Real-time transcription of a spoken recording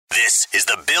This is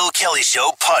the Bill Kelly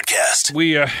Show podcast.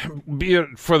 We, be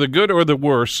it for the good or the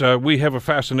worse, we have a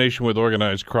fascination with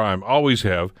organized crime, always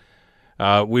have.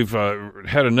 We've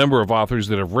had a number of authors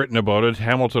that have written about it.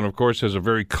 Hamilton, of course, has a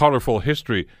very colorful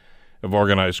history of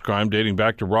organized crime dating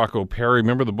back to Rocco Perry.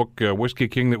 Remember the book Whiskey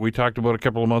King that we talked about a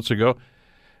couple of months ago?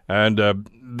 And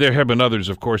there have been others,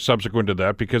 of course, subsequent to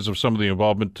that because of some of the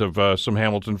involvement of some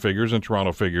Hamilton figures and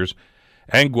Toronto figures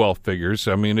and Guelph figures.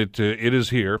 I mean, it is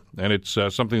here, and it's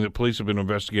something that police have been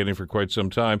investigating for quite some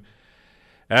time.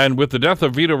 And with the death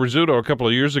of Vito Rizzuto a couple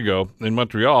of years ago in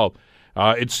Montreal,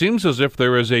 it seems as if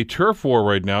there is a turf war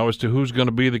right now as to who's going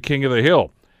to be the king of the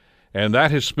hill. And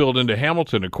that has spilled into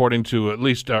Hamilton, according to at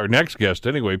least our next guest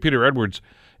anyway. Peter Edwards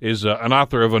is an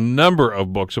author of a number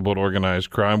of books about organized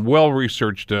crime,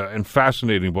 well-researched and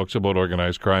fascinating books about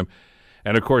organized crime.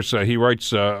 And, of course, he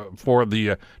writes for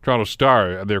the Toronto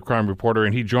Star, their crime reporter,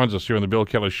 and he joins us here on the Bill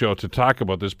Kelly Show to talk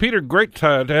about this. Peter, great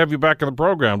to have you back on the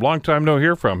program. Long time no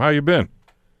hear from. How you been?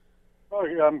 Oh,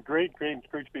 yeah, I'm great. Great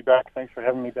to be back. Thanks for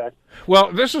having me back.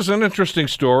 Well, this is an interesting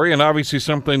story, and obviously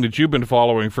something that you've been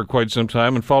following for quite some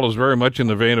time and follows very much in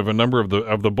the vein of a number of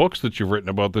the books that you've written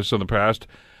about this in the past.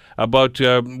 About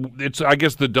it's, I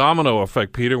guess, the domino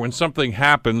effect, Peter. When something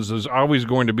happens, there's always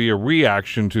going to be a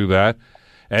reaction to that.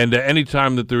 And any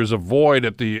time that there is a void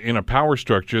in a power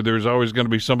structure, there's always going to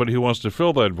be somebody who wants to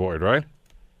fill that void, right?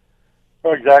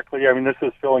 Oh, exactly. I mean, this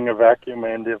is filling a vacuum,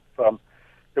 and if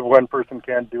one person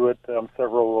can't do it,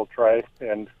 several will try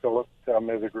and fill it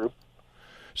as a group.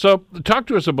 So, talk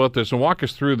to us about this and walk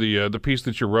us through the piece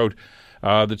that you wrote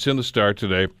that's in the Star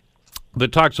today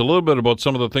that talks a little bit about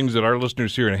some of the things that our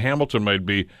listeners here in Hamilton might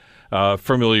be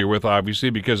familiar with, obviously,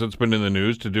 because it's been in the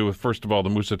news to do with, first of all, the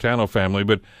Musitano family.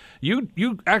 But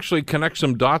you actually connect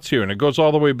some dots here, and it goes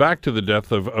all the way back to the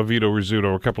death of Vito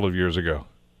Rizzuto a couple of years ago.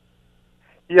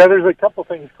 Yeah, there's a couple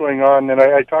things going on, and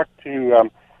I talked to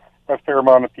a fair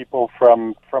amount of people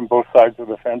from both sides of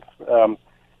the fence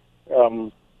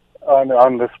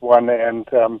on this one, and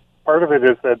part of it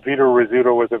is that Vito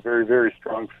Rizzuto was a very, very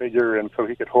strong figure, and so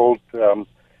he could hold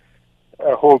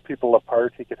people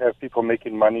apart. He could have people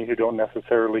making money who don't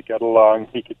necessarily get along.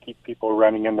 He could keep people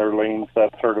running in their lanes,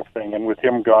 that sort of thing. And with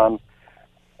him gone,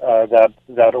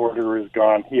 that order is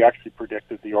gone. He actually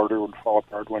predicted the order would fall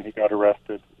apart when he got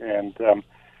arrested. And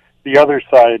the other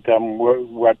side,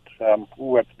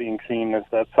 what's being seen is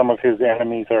that some of his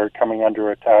enemies are coming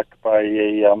under attack by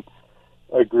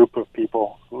a group of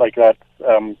people like that.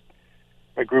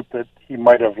 A group that he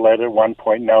might have led at one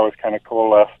point now is kind of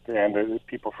coalesced, and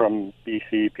people from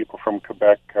BC, people from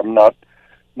Quebec, not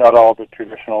all the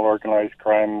traditional organized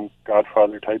crime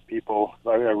Godfather type people.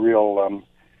 A real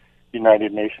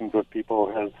United Nations of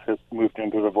people has moved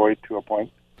into the void to a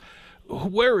point.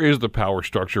 Where is the power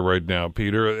structure right now,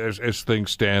 Peter, as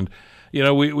things stand? You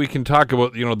know, we can talk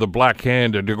about, the Black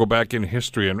Hand and to go back in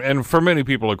history. And for many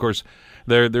people, of course,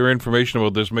 their information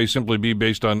about this may simply be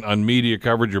based on media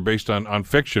coverage or based on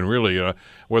fiction, really,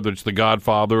 whether it's The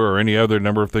Godfather or any other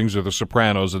number of things, or The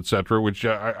Sopranos, etc., which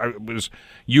was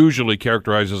usually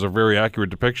characterized as a very accurate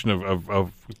depiction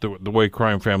of the way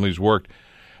crime families worked.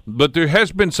 But there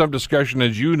has been some discussion,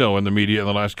 as you know, in the media in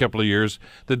the last couple of years,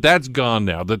 that's gone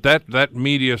now. That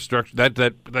media structure,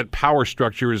 that power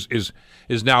structure is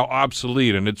now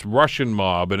obsolete, and it's Russian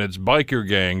mob and it's biker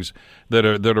gangs that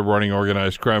are running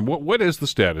organized crime. What is the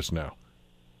status now?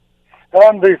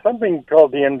 There's something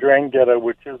called the Ndrangheta,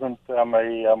 which isn't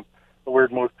a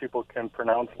word most people can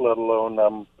pronounce, let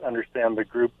alone understand. The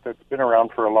group that's been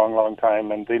around for a long, long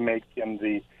time, and they make in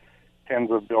the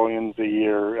tens of billions a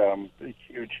year,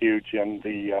 huge in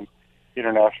the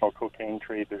international cocaine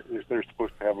trade. They're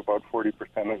supposed to have about 40%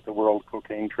 of the world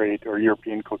cocaine trade, or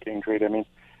European cocaine trade. I mean,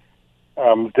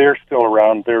 they're still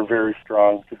around. They're very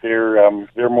strong.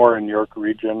 They're more in York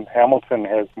region. Hamilton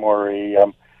has more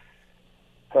a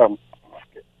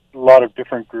lot of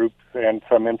different groups and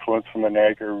some influence from the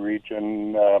Niagara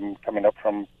region coming up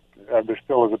from. There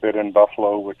still is a bit in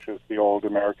Buffalo, which is the old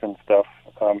American stuff.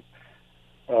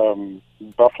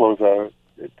 Buffalo's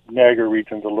Niagara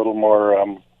region's a little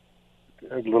more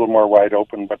wide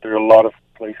open, but there are a lot of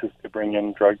places to bring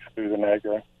in drugs through the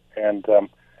Niagara, and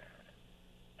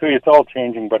so it's all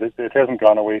changing, but it hasn't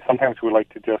gone away. Sometimes we like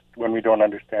to just, when we don't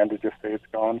understand it, just say it's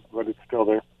gone, but it's still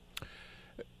there.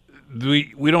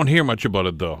 We don't hear much about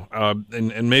it, though,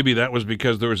 and maybe that was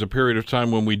because there was a period of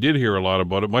time when we did hear a lot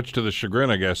about it, much to the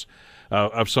chagrin, I guess,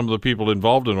 of some of the people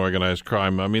involved in organized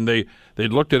crime. I mean, they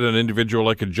looked at an individual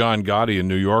like a John Gotti in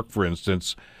New York, for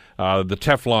instance, the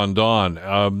Teflon Don,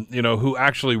 who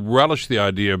actually relished the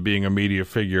idea of being a media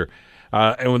figure.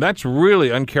 And when that's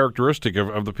really uncharacteristic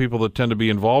of the people that tend to be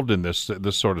involved in this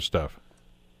sort of stuff.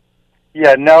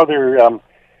 Yeah, now they're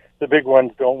the big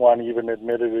ones don't want to even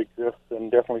admit it exists, and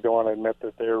definitely don't want to admit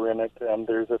that they're in it.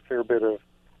 There's a fair bit of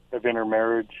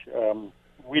intermarriage.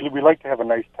 We like to have a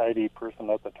nice, tidy person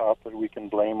at the top that we can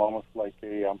blame, almost like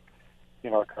a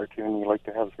a cartoon. We like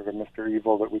to have sort of Mr.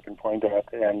 Evil that we can point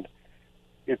at, and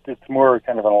it's more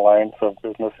kind of an alliance of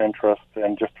business interests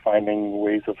and just finding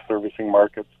ways of servicing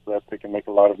markets that they can make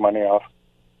a lot of money off.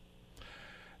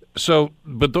 So,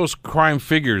 but those crime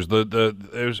figures,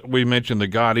 we mentioned the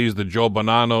Gottis, the Joe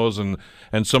Bonanos,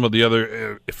 and some of the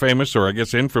other famous, or I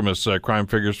guess infamous, crime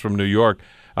figures from New York.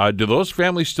 Do those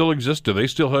families still exist? Do they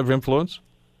still have influence?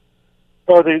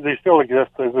 Oh, they still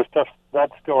exist. There's the stuff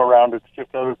that's still around. It's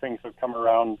just other things that come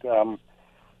around,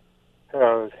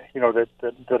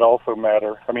 that also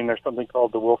matter. I mean, there's something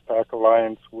called the Wolfpack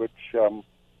Alliance, which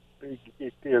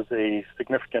it is a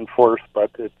significant force, but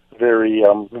it's very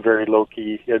low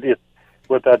key.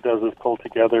 What that does is pull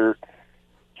together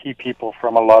key people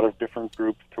from a lot of different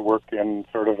groups to work in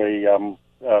sort of a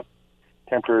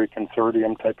temporary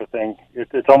consortium type of thing.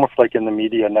 It's almost like in the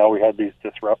media now we have these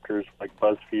disruptors like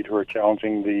BuzzFeed who are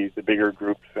challenging the bigger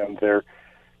groups, and they're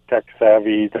tech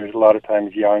savvy. There's a lot of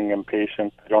times young,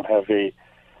 impatient. They don't have a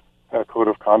code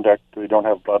of conduct. They don't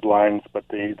have bloodlines, but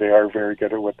they are very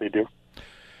good at what they do.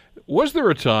 Was there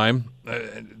a time,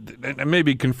 and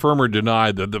maybe confirm or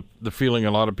deny the feeling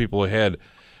a lot of people had,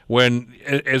 when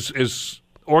as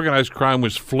organized crime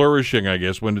was flourishing, I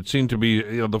guess, when it seemed to be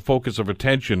the focus of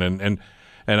attention and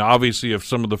obviously of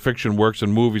some of the fiction works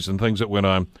and movies and things that went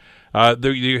on,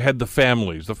 there you had the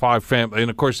families, the five families, and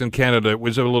of course in Canada it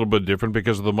was a little bit different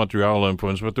because of the Montreal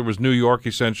influence, but there was New York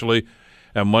essentially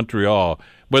and Montreal.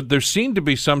 But there seemed to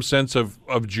be some sense of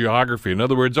geography. In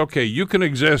other words, okay, you can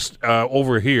exist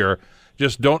over here,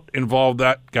 just don't involve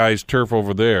that guy's turf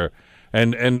over there.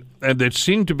 And there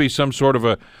seemed to be some sort of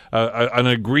an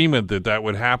agreement that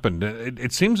would happen.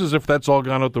 It seems as if that's all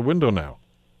gone out the window now.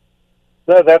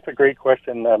 That's a great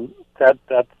question.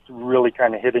 That's really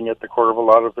kind of hitting at the core of a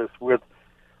lot of this. With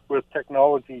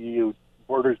technology,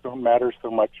 borders don't matter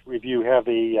so much. If you have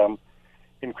a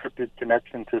encrypted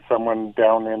connection to someone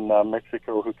down in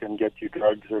Mexico who can get you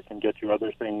drugs or can get you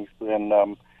other things, then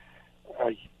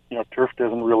turf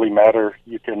doesn't really matter.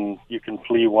 You can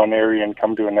flee one area and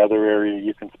come to another area.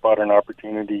 You can spot an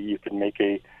opportunity. You can make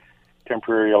a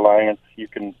temporary alliance. You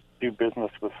can do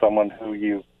business with someone who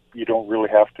you don't really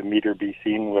have to meet or be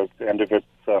seen with. And if it's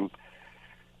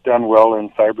done well in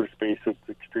cyberspace, it's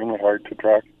extremely hard to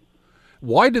track.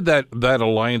 Why did that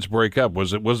alliance break up?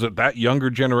 Was it that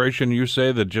younger generation, you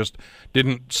say, that just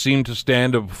didn't seem to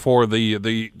stand up for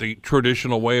the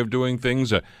traditional way of doing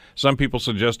things? Some people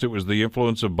suggest it was the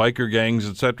influence of biker gangs,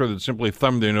 etc., that simply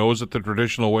thumb their nose at the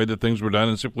traditional way that things were done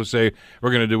and simply say, we're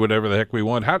going to do whatever the heck we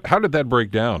want. How did that break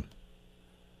down?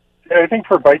 Yeah, I think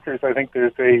for bikers, I think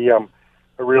there's a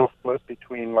real split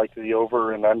between like the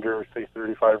over and under, say,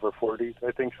 35 or 40s.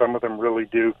 I think some of them really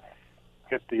do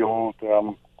hit the old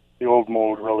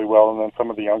mold really well, and then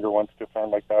some of the younger ones just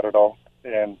aren't like that at all.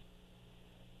 And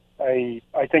I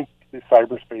think the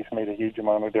cyberspace made a huge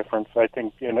amount of difference. I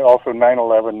think, and also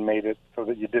 9/11 made it so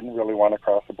that you didn't really want to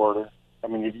cross the border. I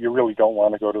mean, you really don't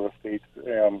want to go to the States.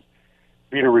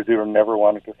 Peter Rizzo never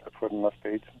wanted to set foot in the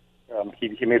States.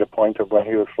 He made a point of when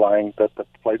he was flying that the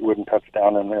flight wouldn't touch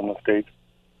down in the States.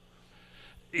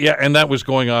 Yeah, and that was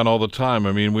going on all the time.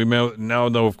 I mean, we now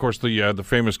know, of course, the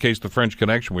famous case, The French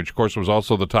Connection, which, of course, was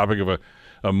also the topic of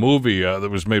a movie that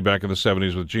was made back in the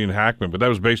 70s with Gene Hackman, but that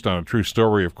was based on a true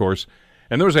story, of course.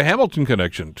 And there was a Hamilton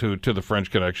connection to the French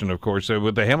Connection, of course,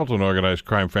 with the Hamilton organized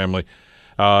crime family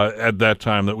at that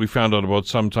time that we found out about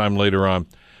sometime later on.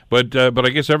 But I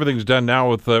guess everything's done now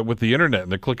with the Internet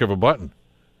and the click of a button.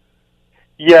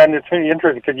 Yeah, and it's really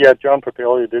interesting because, John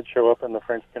Papalia did show up in the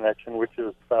French Connection, which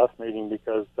is fascinating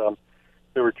because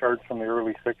there were charts from the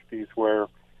early 60s where,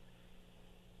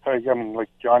 like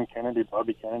John Kennedy,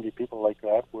 Bobby Kennedy, people like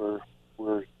that were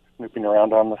snooping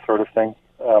around on this sort of thing.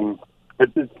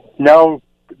 But now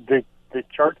the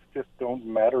charts just don't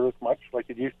matter as much. Like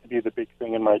it used to be, the big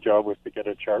thing in my job was to get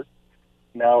a chart.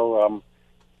 Now,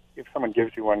 if someone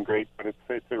gives you one, great, but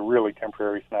it's a really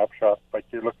temporary snapshot. Like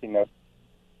you're looking at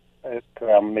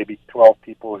maybe 12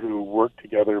 people who work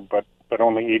together, but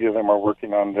only 8 of them are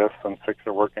working on this and 6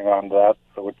 are working on that.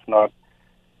 So it's not.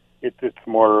 It's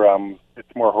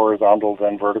more horizontal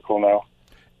than vertical now.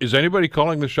 Is anybody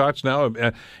calling the shots now?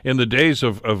 In the days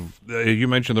of you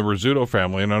mentioned the Rizzuto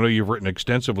family, and I know you've written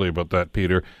extensively about that,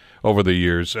 Peter, over the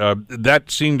years. That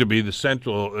seemed to be the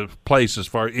central place,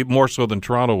 more so than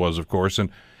Toronto was, of course. And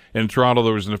in Toronto,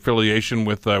 there was an affiliation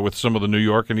with some of the New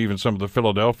York and even some of the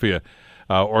Philadelphia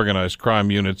organized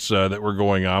crime units that were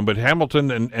going on. But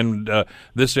Hamilton and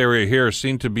this area here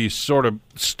seem to be sort of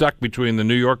stuck between the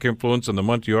New York influence and the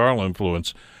Montreal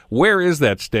influence. Where is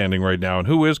that standing right now, and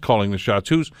who is calling the shots?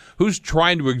 Who's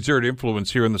trying to exert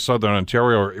influence here in the Southern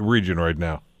Ontario region right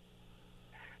now?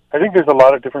 I think there's a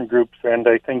lot of different groups, and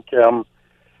I think there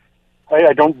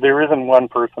isn't one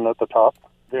person at the top.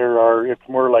 It's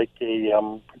more like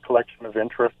a collection of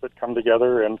interests that come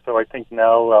together, and so I think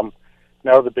now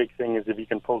the big thing is if you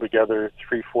can pull together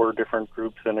 3-4 different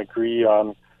groups and agree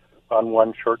on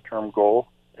one short-term goal,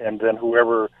 and then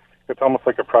it's almost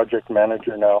like a project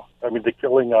manager now. I mean, the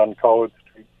killing on College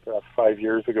Street 5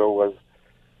 years ago was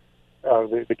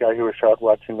the guy who was shot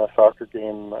watching the soccer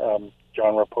game,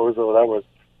 John Raposo. That was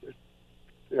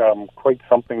quite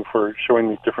something for showing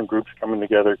these different groups coming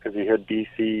together, because you had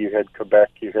BC, you had Quebec,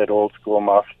 you had old school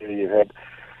mafia, you had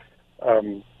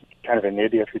kind of an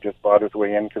idiot who just bought his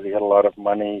way in because he had a lot of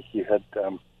money. He had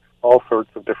all sorts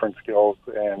of different skills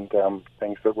and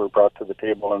things that were brought to the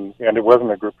table, and it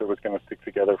wasn't a group that was going to stick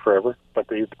together forever, but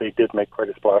they did make quite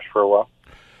a splash for a while.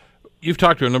 You've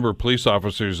talked to a number of police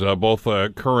officers, both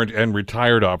current and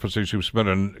retired officers, who've spent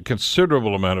a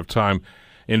considerable amount of time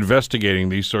investigating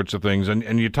these sorts of things.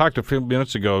 And you talked a few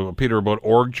minutes ago, Peter, about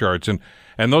org charts, and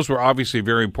those were obviously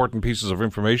very important pieces of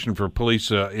information for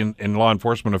police in law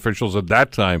enforcement officials at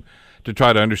that time to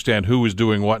try to understand who was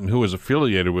doing what and who was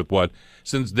affiliated with what.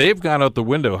 Since they've gone out the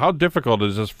window, how difficult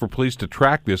is this for police to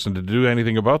track this and to do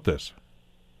anything about this?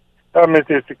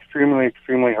 It's extremely,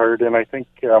 extremely hard, and I think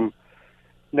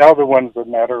now the ones that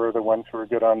matter are the ones who are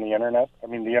good on the internet. I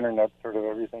mean, the internet's sort of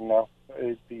everything now.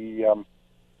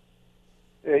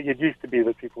 It used to be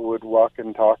that people would walk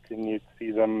and talk, and you'd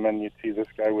see them, and you'd see this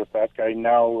guy with that guy.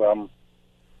 Now,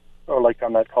 like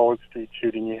on that College Street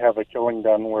shooting, you have a killing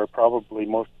done where probably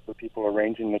most of the people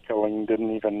arranging the killing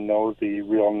didn't even know the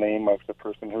real name of the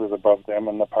person who was above them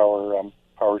in the power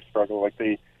struggle. Like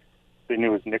they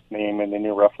knew his nickname and they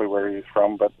knew roughly where he was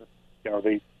from, but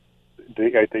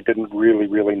they didn't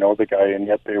really know the guy, and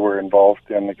yet they were involved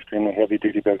in extremely heavy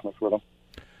duty business with him.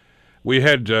 We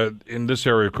had in this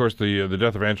area, of course, the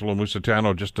death of Angelo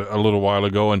Musitano just a little while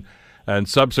ago, and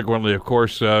subsequently, of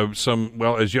course, I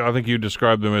think you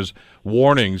described them as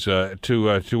warnings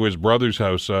to his brother's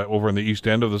house over in the east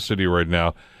end of the city right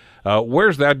now.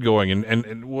 Where's that going?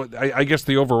 And I guess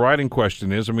the overriding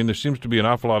question is, I mean, there seems to be an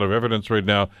awful lot of evidence right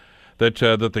now that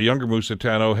the younger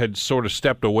Musitano had sort of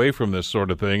stepped away from this sort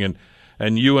of thing,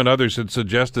 and you and others had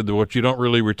suggested that you don't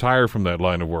really retire from that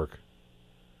line of work.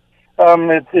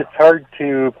 It's hard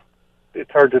to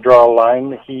draw a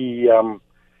line. He, and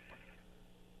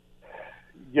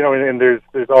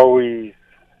there's always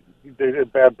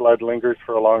bad blood lingers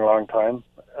for a long time.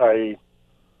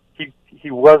 He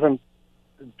wasn't,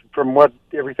 from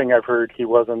everything I've heard, he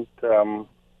wasn't the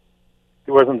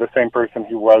same person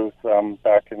he was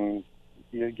back in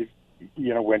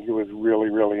when he was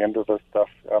really into this stuff.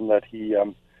 That he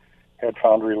had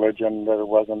found religion, that it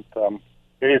wasn't.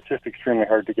 It's just extremely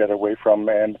hard to get away from,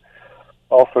 and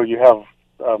also you have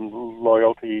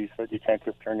loyalties that you can't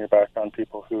just turn your back on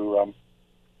people who,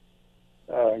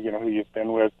 who you've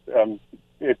been with.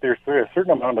 There's a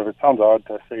certain amount of, it sounds odd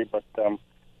to say, but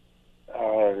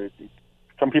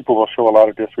some people will show a lot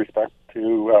of disrespect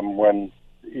to and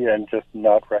just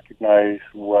not recognize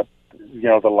what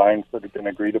the lines that have been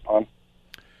agreed upon.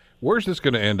 Where's this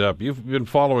going to end up? You've been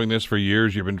following this for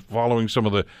years. You've been following some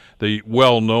of the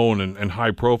well-known and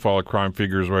high-profile crime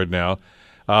figures right now.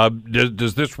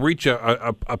 Does this reach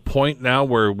a point now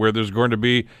where there's going to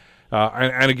be,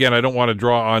 and again, I don't want to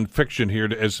draw on fiction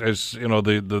here as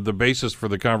the basis for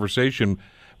the conversation,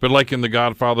 but like in the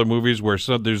Godfather movies where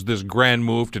there's this grand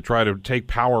move to try to take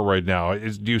power right now.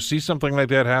 Do you see something like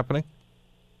that happening?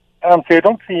 I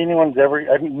don't see anyone's ever.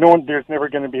 There's never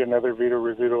going to be another Vito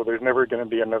Rizzuto. There's never going to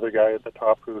be another guy at the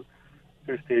top who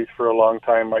stays for a long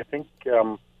time. I think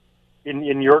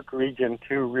in York region,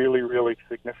 two really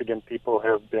significant people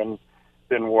have been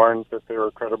warned that there are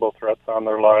credible threats on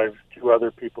their lives. Two other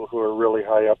people who are really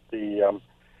high up the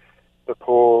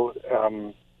pole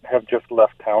have just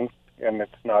left town, and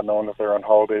it's not known if they're on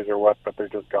holidays or what, but they're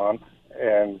just gone.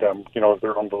 And of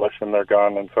their own volition, they're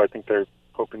gone. And so I think they're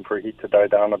hoping for heat to die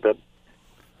down a bit.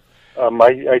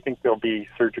 I think there'll be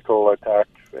surgical attacks,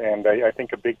 and I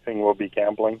think a big thing will be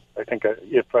gambling. I think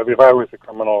if I was a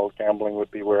criminal, gambling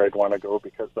would be where I'd want to go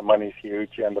because the money's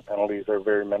huge and the penalties are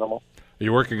very minimal. Are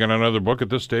you working on another book at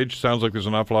this stage? Sounds like there's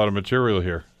an awful lot of material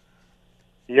here.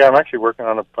 Yeah, I'm actually working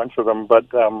on a bunch of them,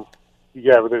 but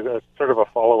there's a sort of a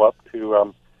follow-up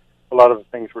to a lot of the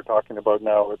things we're talking about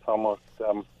now. It's almost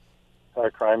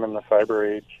crime in the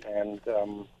cyber age and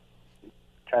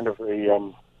kind of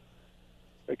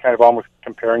almost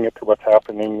comparing it to what's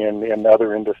happening in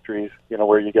other industries,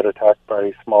 where you get attacked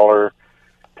by smaller,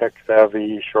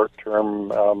 tech-savvy,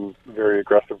 short-term, very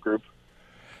aggressive groups.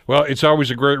 Well, it's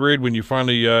always a great read when you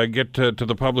finally get to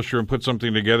the publisher and put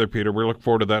something together, Peter. We look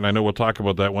forward to that, and I know we'll talk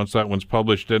about that once that one's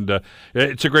published. And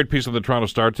it's a great piece of the Toronto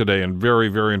Star today, and very,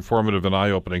 very informative and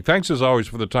eye-opening. Thanks, as always,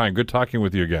 for the time. Good talking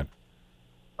with you again.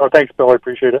 Oh, thanks, Bill. I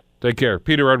appreciate it. Take care.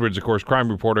 Peter Edwards, of course, crime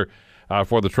reporter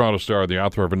for the Toronto Star, the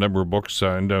author of a number of books,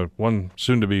 and one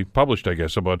soon to be published, I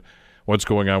guess, about what's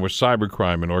going on with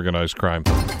cybercrime and organized crime.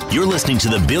 You're listening to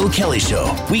The Bill Kelly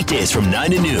Show, weekdays from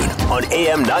 9 to noon on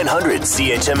AM 900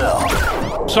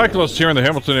 CHML. Cyclists here in the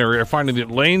Hamilton area are finding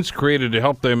that lanes created to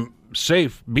help them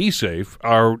be safe,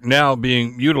 are now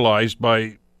being utilized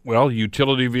by,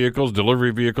 utility vehicles,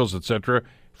 delivery vehicles, etc.,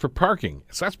 for parking.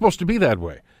 It's not supposed to be that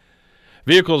way.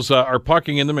 Vehicles are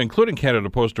parking in them, including Canada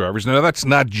Post drivers. Now, that's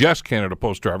not just Canada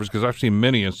Post drivers, because I've seen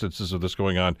many instances of this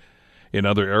going on in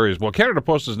other areas. Well, Canada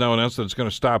Post has now announced that it's going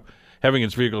to stop having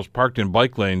its vehicles parked in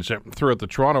bike lanes throughout the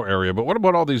Toronto area. But what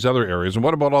about all these other areas, and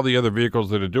what about all the other vehicles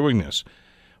that are doing this?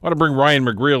 I want to bring Ryan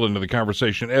McGreal into the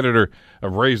conversation, editor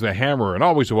of Raise the Hammer, and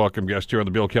always a welcome guest here on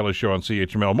the Bill Kelly Show on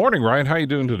CHML. Morning, Ryan. How are you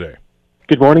doing today?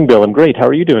 Good morning, Bill. I'm great. How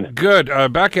are you doing? Good.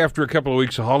 Back after a couple of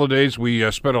weeks of holidays,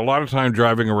 we spent a lot of time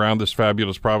driving around this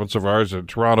fabulous province of ours,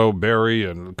 Toronto, Barrie,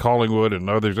 and Collingwood, and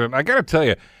others. And I got to tell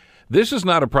you, this is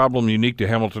not a problem unique to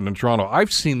Hamilton and Toronto.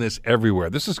 I've seen this everywhere.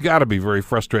 This has got to be very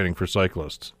frustrating for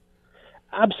cyclists.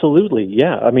 Absolutely,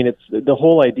 yeah. I mean, it's the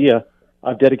whole idea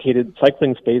of dedicated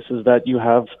cycling spaces that you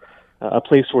have a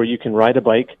place where you can ride a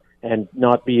bike and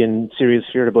not be in serious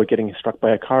fear about getting struck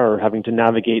by a car or having to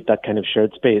navigate that kind of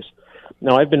shared space.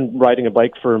 Now, I've been riding a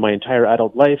bike for my entire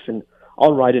adult life, and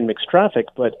I'll ride in mixed traffic,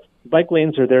 but bike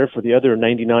lanes are there for the other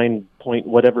 99%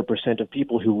 of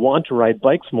people who want to ride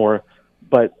bikes more,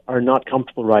 but are not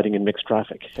comfortable riding in mixed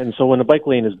traffic. And so when a bike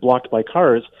lane is blocked by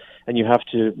cars and you have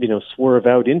to, swerve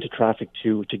out into traffic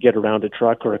to get around a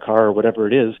truck or a car or whatever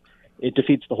it is, it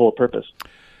defeats the whole purpose.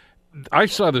 I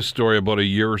saw this story about a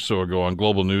year or so ago on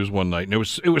Global News one night, and it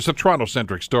was a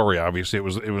Toronto-centric story. Obviously, it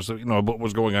was what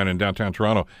was going on in downtown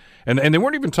Toronto, and they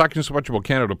weren't even talking so much about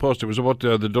Canada Post. It was about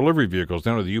the delivery vehicles,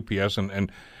 down to the UPS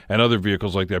and other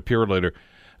vehicles like that, Purolator,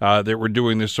 that were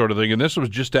doing this sort of thing. And this was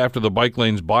just after the bike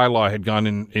lanes bylaw had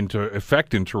gone into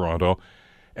effect in Toronto.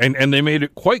 And they made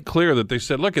it quite clear that they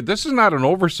said, look, this is not an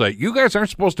oversight. You guys aren't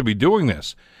supposed to be doing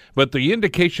this. But the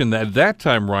indication at that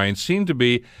time, Ryan, seemed to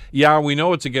be, we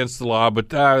know it's against the law,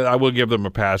 but I will give them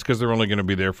a pass because they're only going to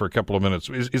be there for a couple of minutes.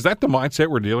 Is that the mindset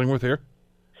we're dealing with here?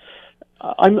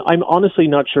 I'm honestly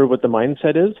not sure what the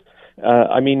mindset is.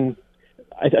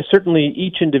 I certainly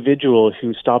each individual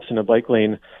who stops in a bike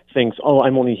lane thinks,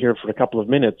 I'm only here for a couple of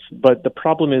minutes. But the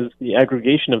problem is the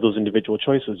aggregation of those individual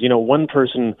choices. One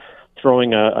person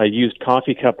throwing a used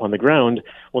coffee cup on the ground,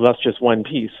 well, that's just one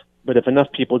piece. But if enough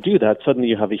people do that, suddenly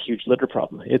you have a huge litter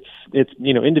problem. It's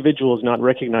individuals not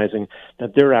recognizing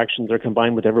that their actions are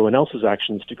combined with everyone else's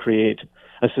actions to create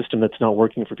a system that's not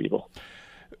working for people.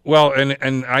 Well,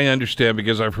 and I understand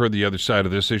because I've heard the other side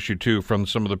of this issue, too, from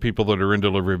some of the people that are in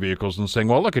delivery vehicles and saying,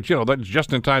 well, look, that's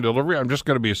just-in-time delivery. I'm just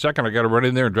going to be a second. I got to run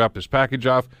in there and drop this package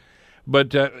off.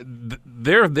 But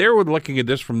they're looking at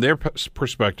this from their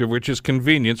perspective, which is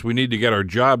convenience. We need to get our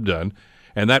job done.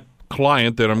 And that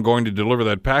client that I'm going to deliver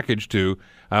that package to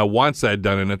wants that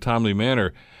done in a timely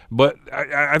manner. But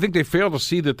I think they fail to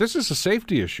see that this is a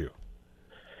safety issue.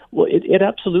 Well, it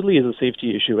absolutely is a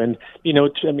safety issue. And,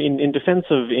 in defense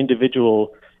of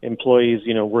individual employees,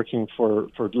 working for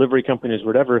delivery companies or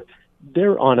whatever,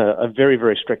 they're on a very,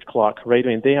 very strict clock, right? I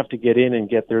mean, they have to get in and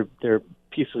get their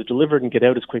pieces delivered and get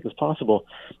out as quick as possible.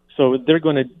 So they're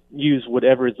going to use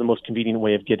whatever is the most convenient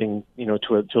way of getting,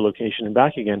 to a location and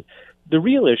back again. The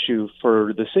real issue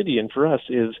for the city and for us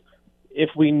is if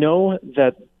we know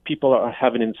that people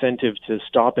have an incentive to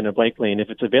stop in a bike lane, if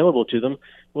it's available to them,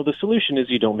 well, the solution is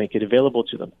you don't make it available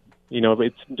to them.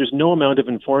 There's no amount of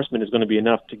enforcement is going to be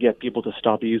enough to get people to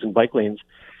stop using bike lanes,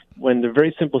 when the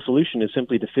very simple solution is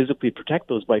simply to physically protect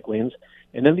those bike lanes,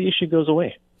 and then the issue goes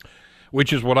away.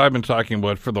 Which is what I've been talking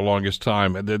about for the longest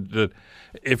time. That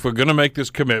if we're going to make this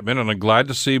commitment, and I'm glad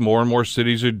to see more and more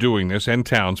cities are doing this, and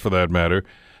towns for that matter,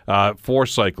 for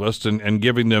cyclists and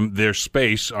giving them their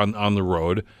space on the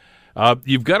road,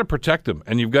 you've got to protect them,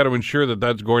 and you've got to ensure that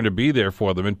that's going to be there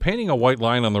for them. And painting a white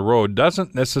line on the road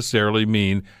doesn't necessarily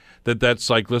mean that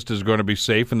cyclist is going to be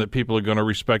safe and that people are going to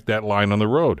respect that line on the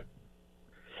road.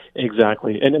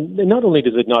 Exactly. And not only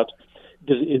does it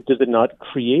not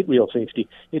create real safety,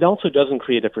 it also doesn't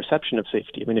create a perception of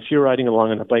safety. I mean, if you're riding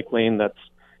along in a bike lane that's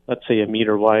let's say a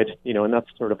meter wide, and that's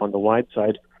sort of on the wide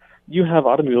side, you have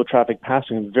automobile traffic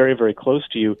passing very, very close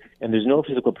to you, and there's no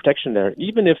physical protection there.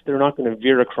 Even if they're not going to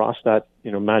veer across that,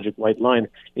 magic white line,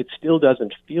 it still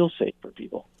doesn't feel safe for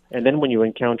people. And then when you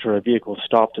encounter a vehicle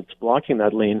stopped that's blocking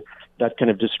that lane, that kind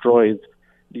of destroys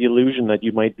the illusion that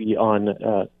you might be on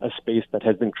a space that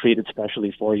has been created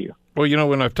specially for you. Well,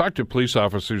 when I've talked to police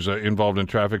officers involved in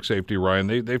traffic safety,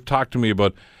 Ryan, they've talked to me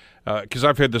about, because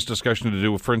I've had this discussion to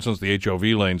do with, for instance, the HOV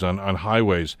lanes on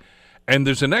highways. And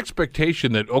there's an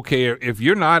expectation that, okay, if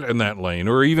you're not in that lane,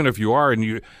 or even if you are,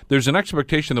 there's an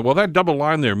expectation that, well, that double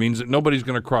line there means that nobody's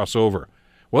going to cross over.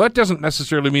 Well, that doesn't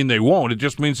necessarily mean they won't. It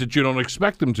just means that you don't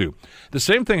expect them to. The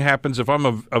same thing happens if I'm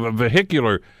a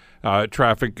vehicular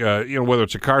traffic, whether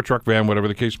it's a car, truck, van, whatever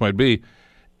the case might be.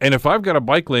 And if I've got a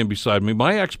bike lane beside me,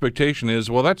 my expectation is,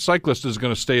 well, that cyclist is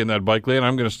going to stay in that bike lane.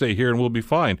 I'm going to stay here and we'll be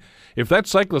fine. If that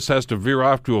cyclist has to veer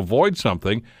off to avoid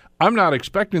something, I'm not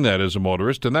expecting that as a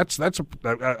motorist, and that's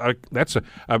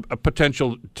a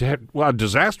potential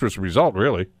disastrous result,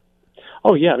 really.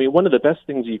 Oh yeah, one of the best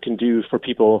things you can do for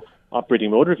people operating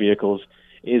motor vehicles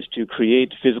is to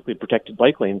create physically protected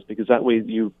bike lanes, because that way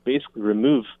you basically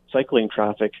remove cycling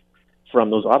traffic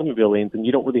from those automobile lanes, and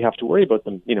you don't really have to worry about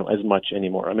them, as much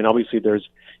anymore. Obviously there's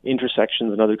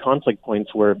intersections and other conflict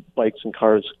points where bikes and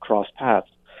cars cross paths.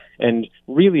 And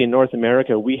really, in North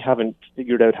America, we haven't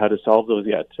figured out how to solve those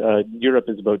yet. Europe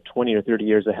is about 20 or 30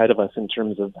 years ahead of us in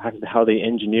terms of how they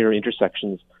engineer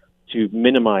intersections to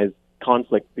minimize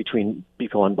conflict between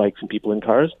people on bikes and people in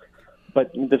cars.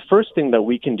 But the first thing that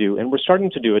we can do, and we're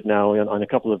starting to do it now on a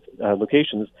couple of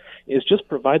locations, is just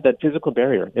provide that physical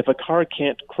barrier. If a car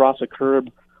can't cross a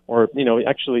curb, or,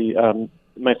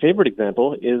 my favorite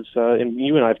example is, and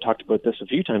you and I have talked about this a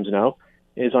few times now,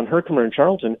 is on Herkimer in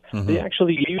Charlton. Mm-hmm. They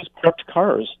actually use parked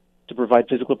cars to provide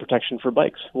physical protection for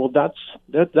bikes. Well, that's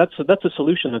a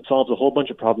solution that solves a whole bunch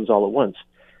of problems all at once.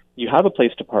 You have a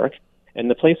place to park, and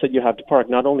the place that you have to park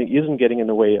not only isn't getting in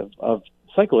the way of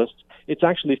cyclists, it's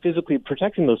actually physically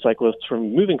protecting those cyclists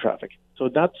from moving traffic. So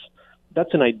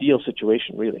that's an ideal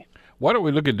situation, really. Why don't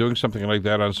we look at doing something like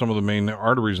that on some of the main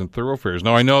arteries and thoroughfares?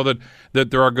 Now, I know that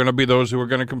there are going to be those who are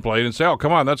going to complain and say, oh,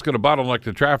 come on, that's going to bottleneck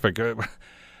the traffic.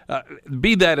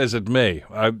 Be that as it may,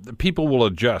 people will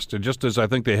adjust, just as I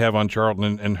think they have on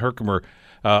Charlton and Herkimer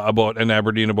and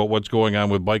Aberdeen about what's going on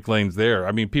with bike lanes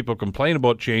there. People complain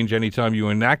about change anytime you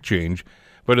enact change,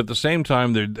 but at the same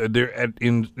time,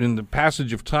 in the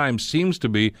passage of time seems to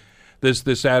be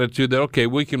this attitude that, okay,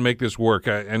 we can make this work,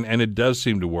 and it does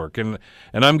seem to work. And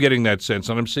I'm getting that sense,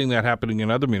 and I'm seeing that happening in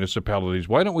other municipalities.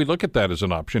 Why don't we look at that as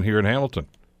an option here in Hamilton?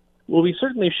 Well, we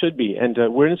certainly should be, and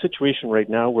we're in a situation right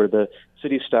now where the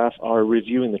city staff are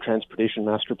reviewing the Transportation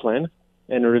Master Plan,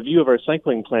 and a review of our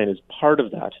cycling plan is part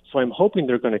of that. So I'm hoping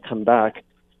they're going to come back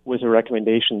with a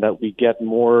recommendation that we get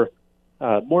more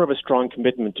of a strong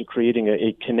commitment to creating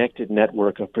a connected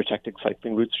network of protected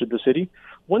cycling routes through the city.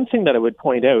 One thing that I would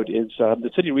point out is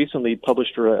the city recently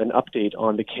published an update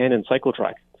on the Cannon cycle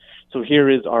track. So here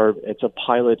is it's a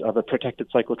pilot of a protected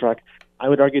cycle track. I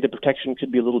would argue the protection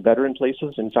could be a little better in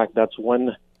places. In fact, that's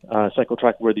one cycle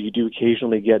track where you do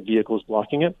occasionally get vehicles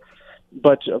blocking it.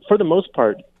 But for the most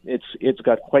part, it's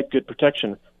got quite good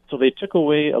protection. So they took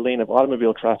away a lane of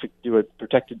automobile traffic to do a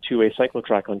protected two-way cycle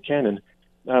track on Cannon.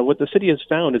 What the city has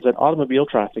found is that automobile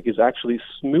traffic is actually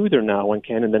smoother now on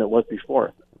Cannon than it was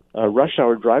before. Rush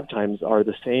hour drive times are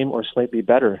the same or slightly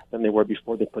better than they were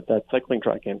before they put that cycling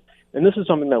track in. And this is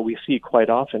something that we see quite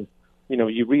often.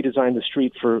 You redesign the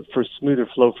street for smoother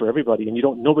flow for everybody,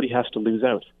 and nobody has to lose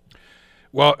out.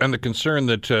 Well, and the concern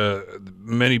that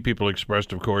many people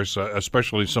expressed, of course,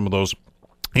 especially some of those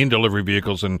in-delivery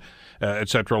vehicles and et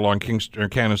cetera along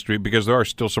Cannon Street, because there are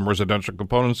still some residential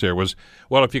components there, was,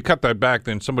 well, if you cut that back,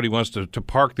 then somebody wants to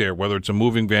park there, whether it's a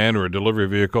moving van or a delivery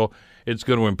vehicle, it's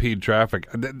going to impede traffic.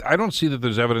 I don't see that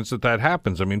there's evidence that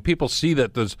happens. People see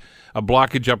that there's a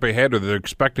blockage up ahead, or they're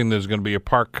expecting there's going to be a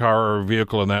parked car or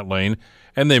vehicle in that lane,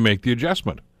 and they make the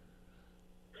adjustment.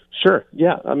 Sure,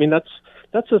 yeah.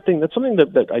 That's the thing. That's something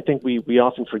that I think we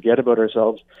often forget about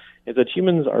ourselves, is that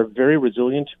humans are very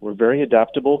resilient. We're very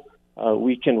adaptable.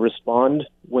 We can respond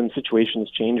when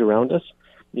situations change around us.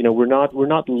 We're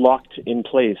not locked in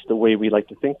place the way we like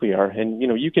to think we are. And,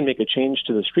 you can make a change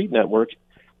to the street network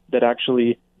that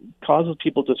actually causes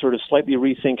people to sort of slightly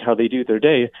rethink how they do their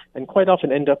day, and quite often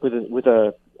end up with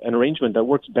an arrangement that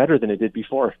works better than it did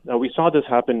before. Now, we saw this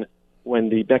happen when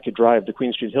the Beckett Drive, the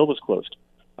Queen Street Hill, was closed.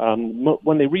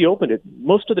 When they reopened it,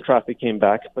 most of the traffic came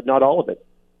back, but not all of it.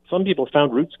 Some people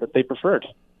found routes that they preferred.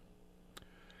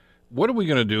 What are we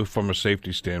going to do from a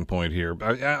safety standpoint here?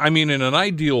 In an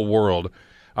ideal world,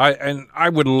 I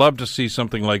would love to see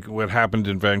something like what happened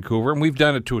in Vancouver, and we've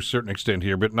done it to a certain extent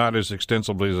here, but not as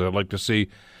extensively as I'd like to see,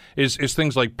 is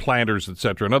things like planters,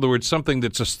 etc. In other words, something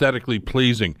that's aesthetically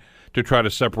pleasing to try to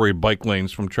separate bike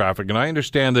lanes from traffic. And I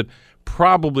understand that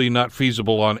probably not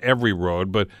feasible on every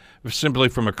road, but simply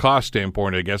from a cost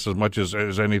standpoint, I guess, as much as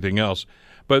anything else.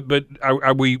 But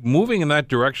are we moving in that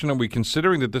direction? Are we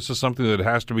considering that this is something that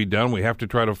has to be done? We have to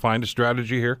try to find a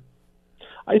strategy here?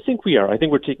 I think we are. I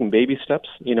think we're taking baby steps,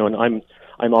 and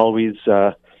I'm always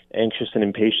anxious and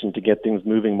impatient to get things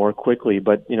moving more quickly.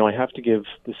 But, I have to give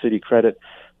the city credit.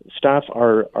 Staff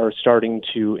are starting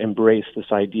to embrace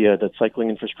this idea that cycling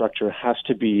infrastructure has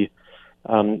to be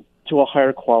to a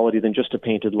higher quality than just a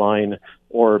painted line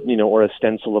or a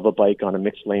stencil of a bike on a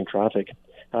mixed lane traffic.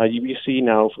 You see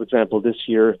now, for example, this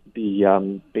year,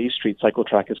 the Bay Street cycle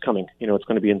track is coming. It's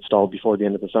going to be installed before the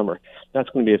end of the summer. That's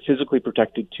going to be a physically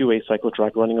protected two-way cycle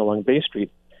track running along Bay Street,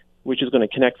 which is going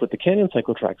to connect with the Canyon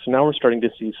cycle track. So now we're starting to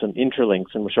see some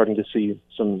interlinks, and we're starting to see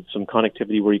some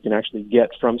connectivity where you can actually get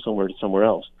from somewhere to somewhere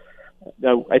else.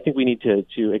 Now, I think we need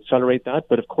to accelerate that,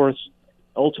 but of course,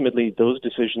 ultimately, those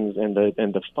decisions and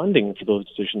the funding for those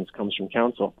decisions comes from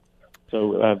council.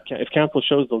 So if council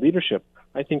shows the leadership,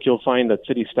 I think you'll find that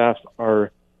city staff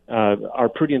are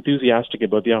pretty enthusiastic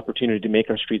about the opportunity to make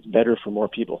our streets better for more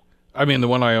people. I mean, the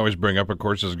one I always bring up, of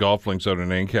course, is golf links out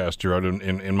in Ancaster, out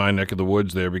in my neck of the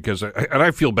woods there, because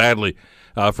I feel badly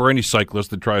for any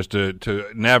cyclist that tries to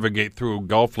navigate through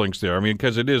golf links there. I mean,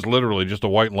 because it is literally just a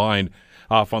white line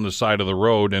off on the side of the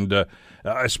road, and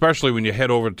especially when you head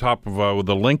over the top of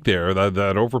the link there,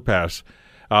 that overpass.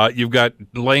 You've got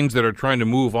lanes that are trying to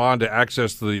move on to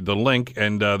access the link,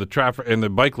 and the traffic and the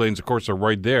bike lanes, of course, are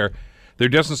right there. There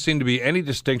doesn't seem to be any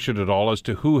distinction at all as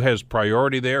to who has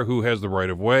priority there, who has the right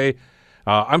of way.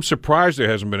 I'm surprised there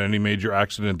hasn't been any major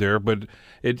accident there, but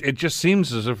it just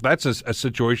seems as if that's a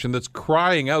situation that's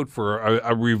crying out for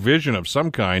a revision of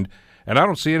some kind, and I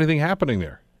don't see anything happening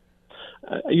there.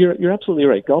 You're absolutely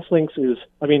right. Golf links is,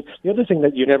 the other thing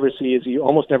that you never see is you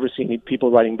almost never see any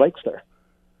people riding bikes there.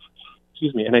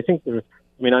 Excuse me. And I think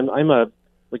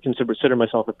I consider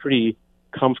myself a pretty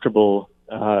comfortable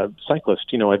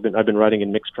cyclist. I've been riding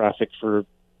in mixed traffic for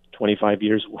 25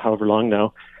 years, however long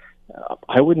now.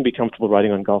 I wouldn't be comfortable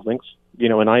riding on golf links.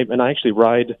 And I actually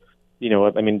ride.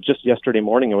 Just yesterday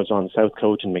morning I was on South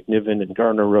Coast and McNiven and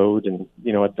Garner Road, and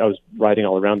I was riding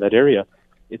all around that area.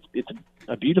 It's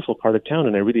a beautiful part of town,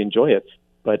 and I really enjoy it.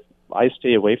 But I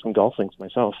stay away from golf links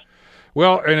myself.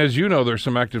 Well, and as you know, there's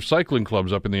some active cycling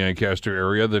clubs up in the Ancaster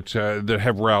area that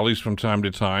have rallies from time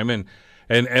to time, and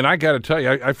I got to tell you,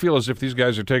 I feel as if these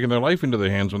guys are taking their life into their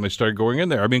hands when they start going in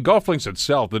there. I mean, golf links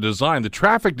itself, the design, the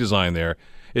traffic design there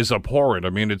is abhorrent.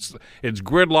 I mean, it's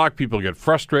gridlock. People get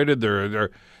frustrated. They're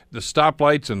the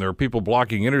stoplights, and there are people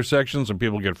blocking intersections, and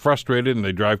people get frustrated and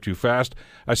they drive too fast.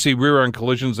 I see rear-end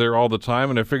collisions there all the time,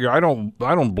 and I figure I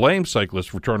don't blame cyclists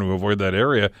for trying to avoid that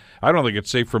area. I don't think it's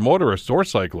safe for motorists or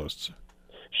cyclists.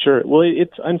 Sure. Well,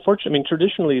 it's unfortunate.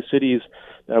 Traditionally, cities,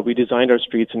 we designed our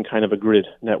streets in kind of a grid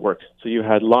network. So you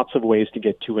had lots of ways to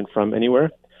get to and from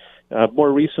anywhere.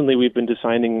 More recently, we've been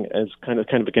designing as kind of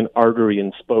like an artery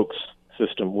and spokes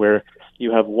system where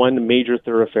you have one major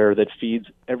thoroughfare that feeds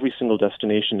every single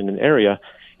destination in an area,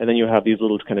 and then you have these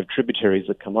little kind of tributaries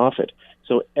that come off it.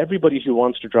 So everybody who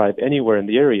wants to drive anywhere in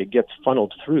the area gets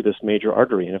funneled through this major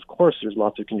artery, and of course there's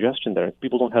lots of congestion there.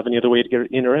 People don't have any other way to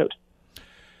get in or out.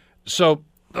 So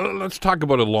let's talk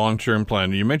about a long-term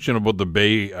plan. You mentioned about the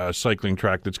Bay cycling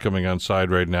track that's coming on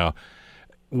side right now.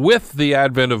 With the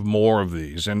advent of more of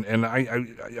these, and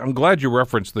I'm glad you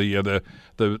referenced the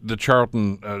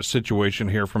Charlton situation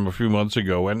here from a few months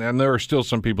ago, and there are still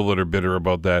some people that are bitter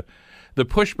about that. The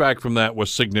pushback from that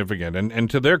was significant, and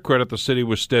to their credit, the city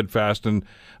was steadfast, and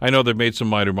I know they've made some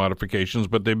minor modifications,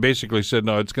 but they basically said,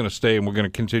 no, it's going to stay, and we're going to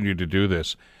continue to do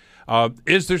this.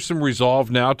 Is there some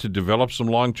resolve now to develop some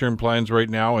long-term plans right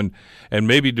now and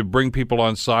maybe to bring people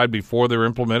on side before they're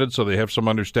implemented so they have some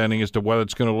understanding as to what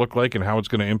it's going to look like and how it's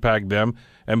going to impact them?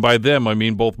 And by them, I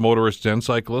mean both motorists and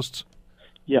cyclists?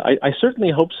 Yeah, I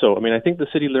certainly hope so. I think the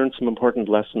city learned some important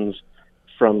lessons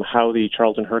from how the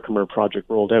Charlton-Herkimer project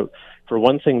rolled out. For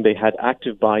one thing, they had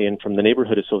active buy-in from the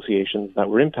neighborhood associations that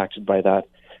were impacted by that.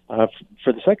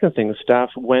 For the second thing, the staff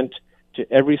went to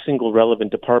every single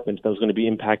relevant department that was going to be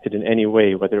impacted in any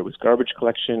way, whether it was garbage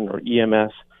collection or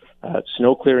EMS,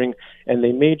 snow clearing, and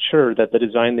they made sure that the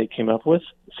design they came up with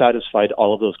satisfied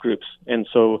all of those groups. And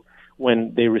so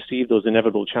when they received those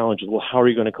inevitable challenges, well, how are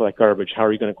you going to collect garbage? How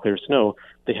are you going to clear snow?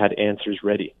 They had answers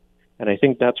ready. And I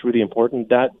think that's really important.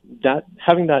 That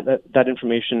having that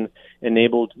information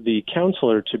enabled the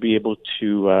councillor to be able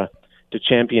to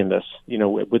champion this,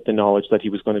 with the knowledge that he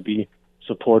was going to be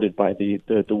supported by the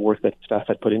work that staff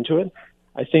had put into it.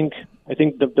 I think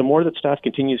the more that staff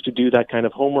continues to do that kind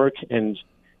of homework and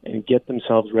get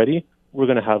themselves ready, we're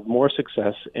going to have more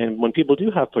success. And when people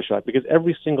do have pushback, because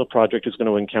every single project is going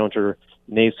to encounter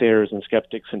naysayers and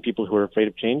skeptics and people who are afraid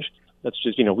of change. That's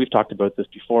just, we've talked about this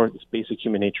before, this basic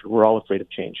human nature. We're all afraid of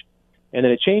change. And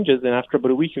then it changes, and after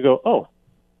about a week you go, oh,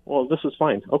 well, this is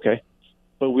fine, okay.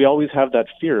 But we always have that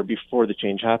fear before the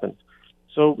change happens.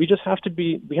 So we just have to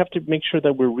make sure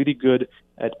that we're really good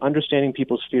at understanding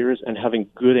people's fears and having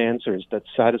good answers that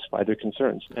satisfy their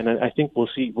concerns. And I think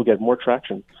we'll get more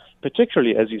traction,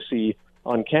 particularly as you see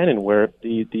on Cannon, where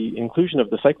the inclusion of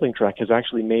the cycling track has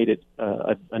actually made it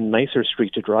a nicer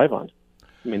street to drive on.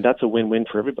 I mean, that's a win-win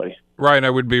for everybody. Ryan,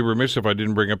 I would be remiss if I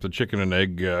didn't bring up the chicken and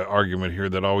egg argument here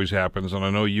that always happens, and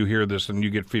I know you hear this and you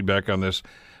get feedback on this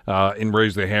in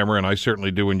Raise the Hammer, and I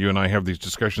certainly do when you and I have these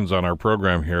discussions on our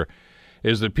program here,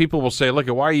 is that people will say, look,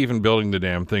 why are you even building the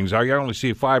damn things? I only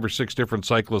see 5 or 6 different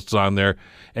cyclists on there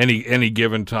any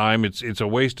given time. It's a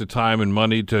waste of time and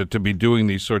money to be doing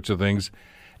these sorts of things.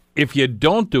 If you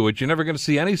don't do it, you're never going to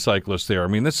see any cyclists there. I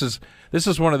mean, this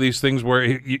is one of these things where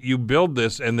you build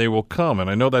this and they will come. And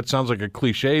I know that sounds like a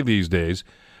cliche these days,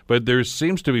 but there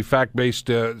seems to be fact-based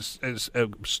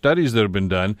studies that have been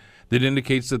done that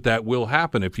indicates that will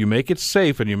happen. If you make it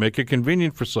safe and you make it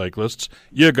convenient for cyclists,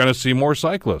 you're going to see more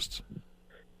cyclists.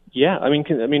 Yeah, I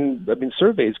mean,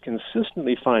 surveys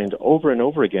consistently find over and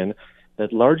over again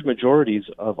that large majorities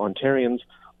of Ontarians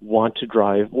want to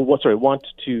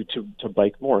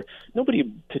bike more.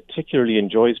 Nobody particularly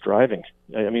enjoys driving.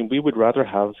 I mean,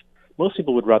 most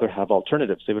people would rather have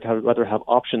alternatives. They would rather have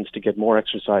options to get more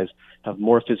exercise, have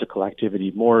more physical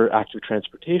activity, more active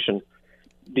transportation.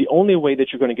 The only way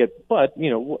that you're going to get,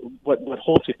 what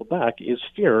holds people back is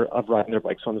fear of riding their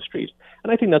bikes on the street.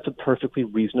 And I think that's a perfectly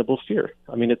reasonable fear.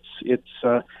 I mean,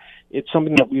 it's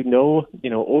something that we know,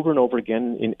 over and over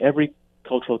again in every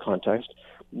cultural context.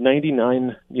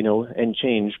 99, and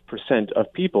change %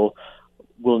 of people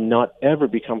will not ever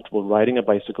be comfortable riding a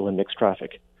bicycle in mixed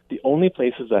traffic. The only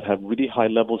places that have really high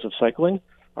levels of cycling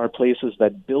are places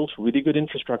that built really good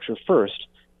infrastructure first,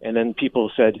 and then people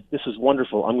said, this is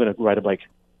wonderful, I'm going to ride a bike.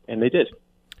 And they did.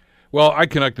 Well, I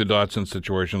connect the dots in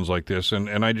situations like this,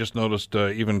 and I just noticed,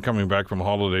 even coming back from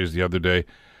holidays the other day,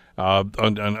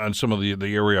 on some of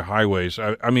the area highways,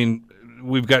 I mean,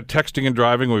 we've got texting and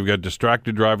driving, we've got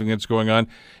distracted driving that's going on.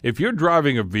 If you're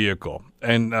driving a vehicle,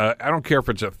 and I don't care if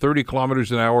it's at 30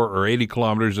 kilometers an hour or 80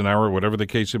 kilometers an hour, whatever the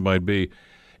case it might be,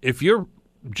 if you're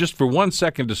just for 1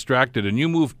 second distracted and you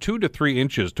move 2 to 3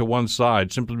 inches to one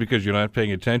side simply because you're not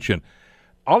paying attention,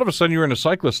 all of a sudden you're in a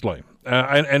cyclist lane.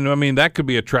 And I mean, that could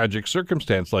be a tragic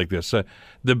circumstance like this.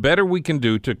 The better we can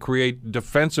do to create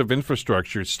defensive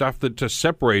infrastructure, stuff to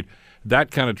separate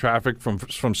that kind of traffic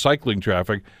from cycling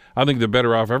traffic, I think the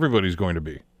better off everybody's going to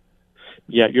be.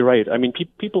 Yeah, you're right. I mean,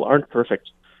 people aren't perfect.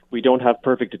 We don't have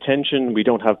perfect attention. We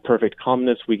don't have perfect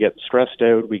calmness. We get stressed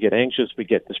out. We get anxious. We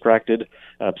get distracted,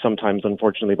 sometimes,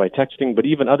 unfortunately, by texting. But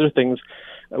even other things,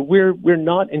 we're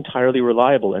not entirely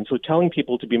reliable. And so telling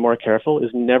people to be more careful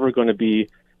is never going to be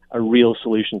a real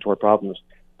solution to our problems.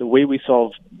 The way we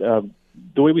solve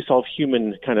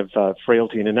human kind of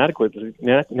frailty and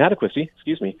inadequacy,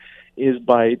 is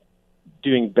by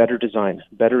doing better design,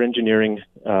 better engineering,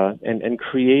 and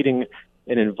creating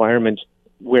an environment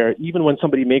where even when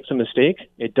somebody makes a mistake,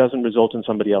 it doesn't result in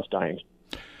somebody else dying.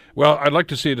 Well, I'd like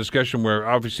to see a discussion where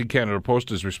obviously Canada Post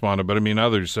has responded, but I mean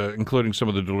others, including some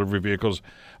of the delivery vehicles,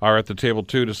 are at the table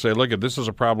too to say, look, this is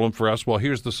a problem for us. Well,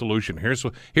 here's the solution. Here's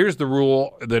the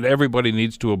rule that everybody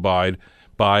needs to abide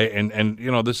by, and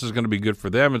this is going to be good for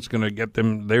them. It's going to get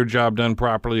them their job done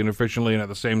properly and efficiently, and at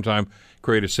the same time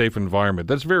create a safe environment.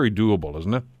 That's very doable,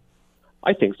 isn't it?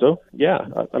 I think so. Yeah.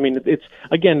 I mean, it's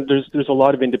again, there's a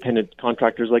lot of independent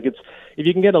contractors. Like if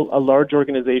you can get a large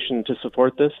organization to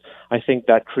support this, I think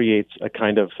that creates a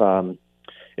kind of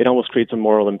it almost creates a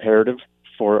moral imperative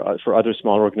for other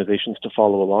smaller organizations to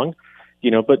follow along.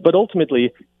 But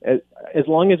ultimately, as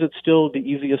long as it's still the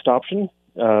easiest option,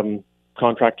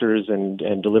 contractors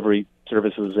and delivery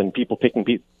services and people picking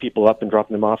people up and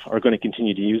dropping them off are going to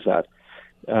continue to use that.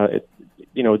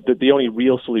 The only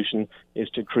real solution is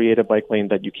to create a bike lane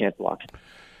that you can't block.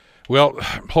 Well,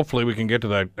 hopefully we can get to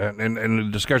that,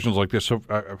 and discussions like this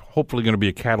hopefully going to be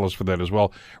a catalyst for that as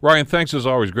well. Ryan, thanks as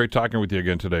always. Great talking with you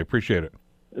again today. Appreciate it.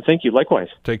 Thank you. Likewise.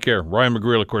 Take care. Ryan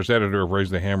McGreal, of course, editor of Raise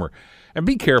the Hammer. And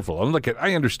be careful. And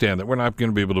I understand that we're not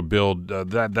going to be able to build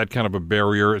that kind of a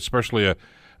barrier, especially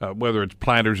whether it's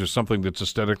planters or something that's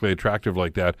aesthetically attractive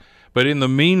like that. But in the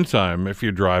meantime, if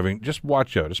you're driving, just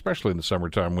watch out, especially in the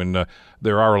summertime when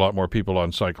there are a lot more people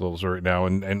on cycles right now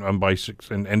and on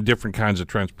bicycles and different kinds of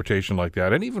transportation like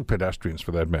that, and even pedestrians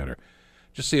for that matter.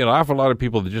 Just see an awful lot of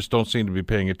people that just don't seem to be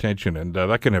paying attention, and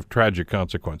that can have tragic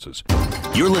consequences.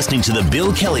 You're listening to The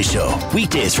Bill Kelly Show,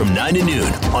 weekdays from 9 to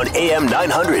noon on AM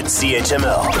 900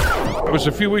 CHML. It was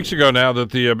a few weeks ago now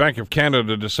that the Bank of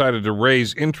Canada decided to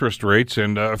raise interest rates,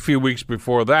 and a few weeks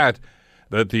before that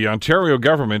the Ontario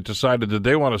government decided that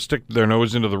they want to stick their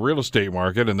nose into the real estate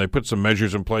market, and they put some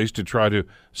measures in place to try to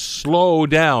slow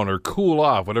down or cool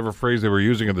off, whatever phrase they were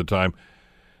using at the time,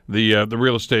 the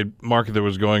real estate market that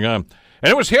was going on. And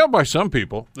it was hailed by some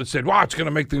people that said, wow, it's going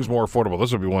to make things more affordable.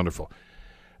 This will be wonderful.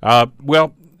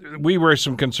 Well, we raised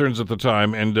some concerns at the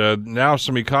time, and now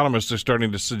some economists are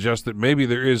starting to suggest that maybe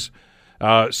there is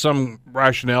some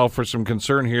rationale for some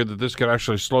concern here that this could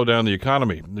actually slow down the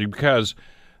economy, because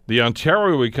the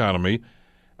Ontario economy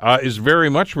is very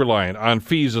much reliant on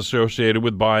fees associated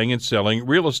with buying and selling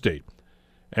real estate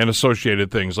and associated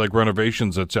things like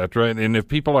renovations, etc. And if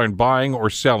people aren't buying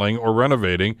or selling or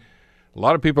renovating, a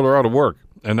lot of people are out of work,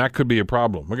 and that could be a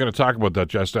problem. We're going to talk about that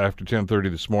just after 10:30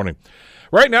 this morning.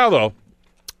 Right now, though,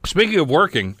 speaking of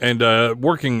working and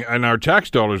working and our tax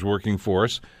dollars working for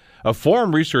us, a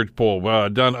Forum research poll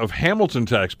done of Hamilton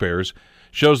taxpayers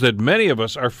shows that many of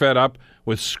us are fed up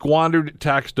with squandered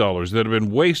tax dollars that have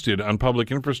been wasted on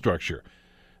public infrastructure.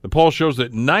 The poll shows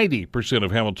that 90%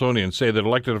 of Hamiltonians say that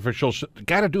elected officials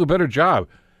got to do a better job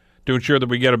to ensure that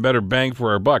we get a better bang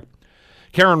for our buck.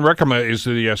 Karen Reckema is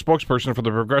the spokesperson for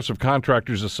the Progressive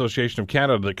Contractors Association of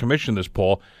Canada that commissioned this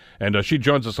poll, and she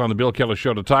joins us on the Bill Kelly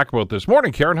Show to talk about this.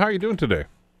 Morning, Karen. How are you doing today?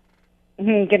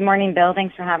 Good morning, Bill.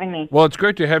 Thanks for having me. Well, it's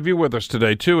great to have you with us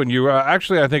today, too. And you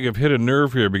actually, I think, have hit a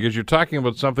nerve here because you're talking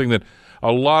about something that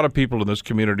a lot of people in this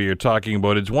community are talking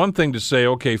about. It's one thing to say,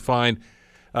 okay, fine,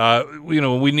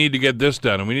 we need to get this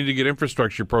done and we need to get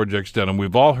infrastructure projects done. And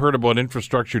we've all heard about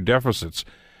infrastructure deficits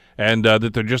and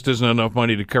that there just isn't enough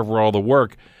money to cover all the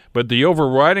work. But the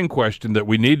overriding question that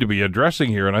we need to be addressing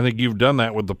here, and I think you've done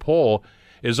that with the poll,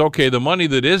 is, okay, the money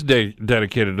that is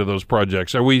dedicated to those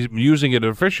projects, are we using it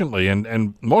efficiently?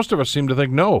 And most of us seem to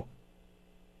think no.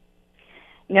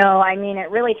 No, I mean, it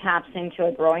really taps into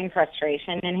a growing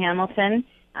frustration in Hamilton,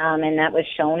 and that was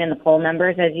shown in the poll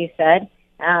numbers, as you said.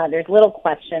 There's little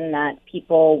question that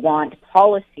people want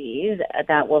policies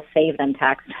that will save them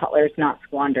tax dollars, not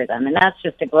squander them, and that's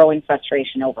just a growing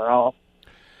frustration overall.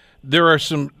 There are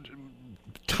some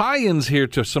tie-ins here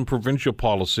to some provincial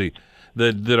policy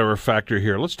that are a factor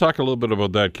here. Let's talk a little bit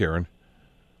about that, Karen.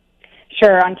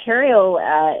 Sure. Ontario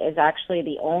is actually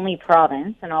the only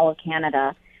province in all of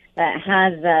Canada that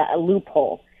has a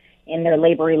loophole in their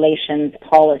labor relations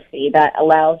policy that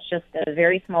allows just a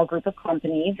very small group of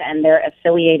companies and their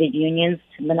affiliated unions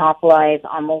to monopolize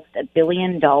almost $1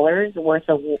 billion worth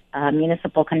of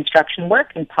municipal construction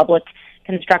work and public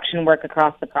construction work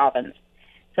across the province.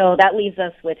 So that leaves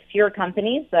us with fewer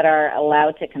companies that are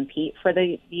allowed to compete for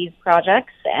these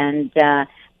projects and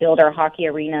build our hockey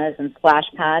arenas and splash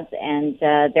pads, and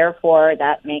therefore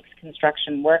that makes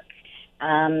construction work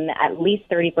at least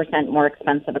 30% more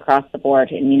expensive across the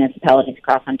board in municipalities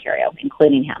across Ontario,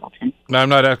 including Hamilton. Now, I'm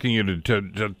not asking you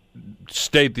to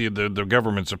state the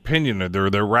government's opinion or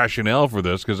their rationale for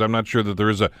this, because I'm not sure that there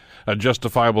is a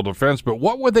justifiable defense, but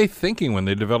what were they thinking when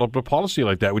they developed a policy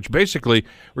like that, which basically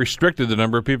restricted the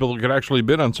number of people that could actually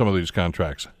bid on some of these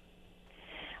contracts?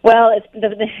 Well,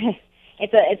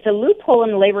 it's a loophole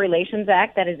in the Labor Relations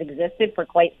Act that has existed for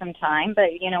quite some time,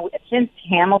 but, since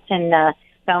Hamilton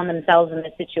found themselves in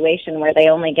a situation where they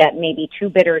only get maybe 2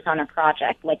 bidders on a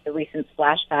project, like the recent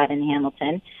splash pad in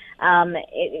Hamilton,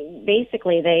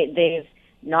 basically they've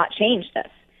not changed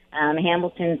this.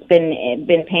 Hamilton's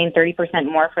been paying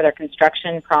 30% more for their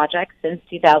construction projects since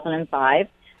 2005.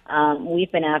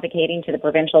 We've been advocating to the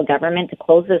provincial government to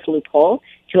close this loophole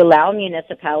to allow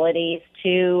municipalities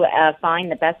to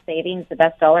find the best savings, the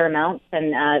best dollar amounts,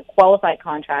 and qualified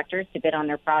contractors to bid on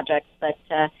their projects. But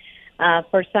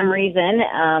for some reason,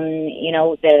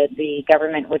 the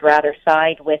government would rather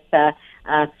side with a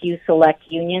few select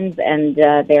unions and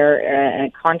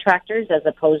their contractors as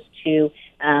opposed to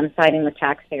siding with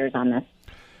taxpayers on this.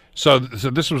 So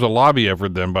this was a lobby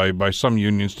effort then by some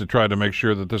unions to try to make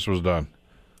sure that this was done.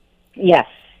 Yes,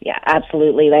 yeah,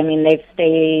 absolutely. I mean,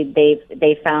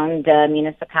 they found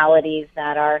municipalities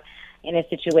that are in a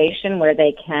situation where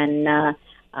they can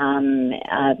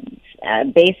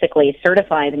basically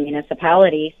certify the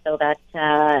municipality so that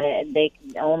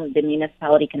the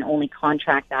municipality can only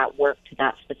contract that work to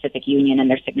that specific union and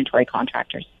their signatory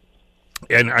contractors.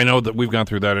 And I know that we've gone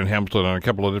through that in Hamilton on a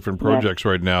couple of different projects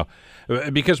right now.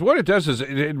 Because what it does is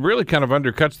it really kind of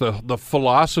undercuts the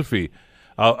philosophy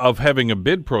of having a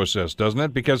bid process, doesn't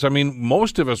it? Because, I mean,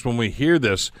 most of us, when we hear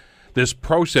this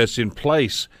process in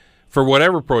place for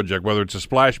whatever project, whether it's a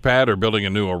splash pad or building a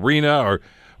new arena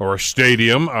or a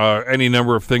stadium, any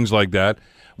number of things like that,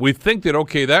 we think that,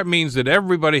 okay, that means that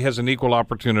everybody has an equal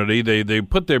opportunity. They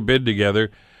put their bid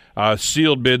together,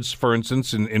 sealed bids, for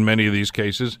instance, in many of these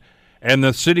cases, and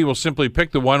the city will simply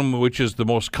pick the one which is the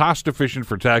most cost-efficient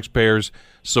for taxpayers,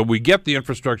 so we get the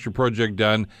infrastructure project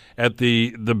done at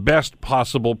the best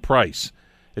possible price.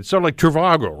 It's sort of like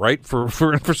Trivago, right,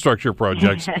 for infrastructure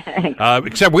projects,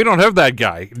 except we don't have that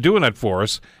guy doing it for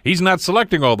us. He's not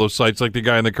selecting all those sites like the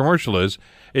guy in the commercial is.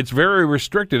 It's very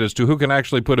restricted as to who can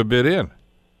actually put a bid in.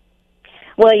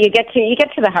 Well, you get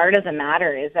to the heart of the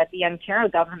matter is that the Ontario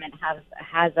government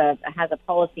has a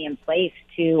policy in place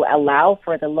to allow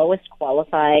for the lowest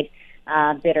qualified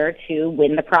bidder to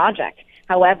win the project.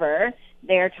 However,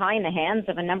 they're tying the hands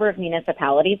of a number of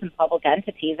municipalities and public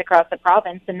entities across the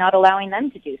province and not allowing them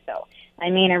to do so. I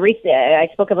mean, I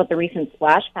spoke about the recent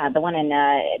splash pad, the one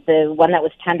that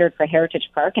was tendered for Heritage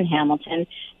Park in Hamilton.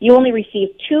 You only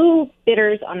received 2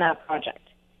 bidders on that project.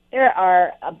 There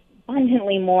are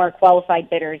abundantly more qualified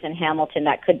bidders in Hamilton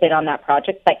that could bid on that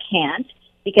project that can't,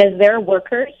 because their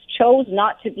workers chose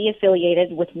not to be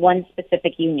affiliated with one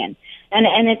specific union.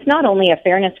 And it's not only a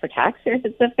fairness for taxpayers,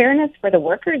 it's a fairness for the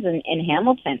workers in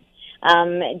Hamilton.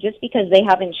 Just because they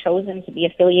haven't chosen to be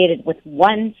affiliated with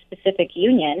one specific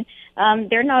union,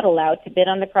 they're not allowed to bid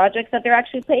on the projects that they're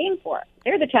actually paying for.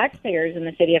 They're the taxpayers in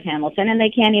the city of Hamilton, and they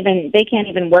can't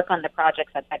even work on the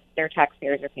projects that their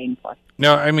taxpayers are paying for.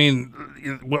 Now, I mean,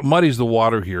 what muddies the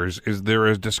water here is there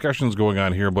is discussions going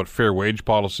on here about fair wage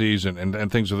policies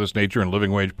and things of this nature and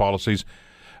living wage policies.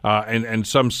 And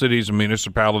some cities and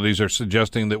municipalities are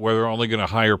suggesting that where they're only going to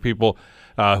hire people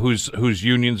whose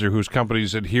unions or whose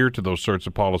companies adhere to those sorts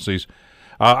of policies.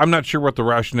 I'm not sure what the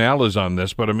rationale is on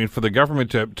this, but I mean, for the government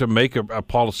to make a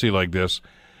policy like this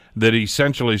that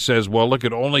essentially says, well, look,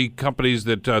 at only companies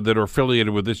that are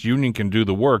affiliated with this union can do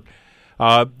the work.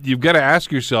 You've got to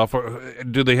ask yourself,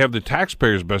 do they have the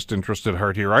taxpayers' best interest at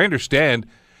heart here? I understand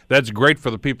that's great for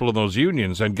the people in those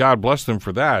unions, and God bless them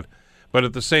for that. But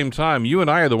at the same time, you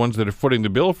and I are the ones that are footing the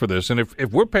bill for this. And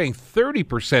if we're paying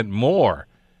 30% more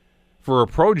for a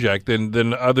project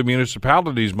than other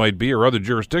municipalities might be or other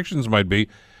jurisdictions might be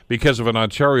because of an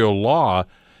Ontario law,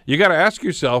 you got to ask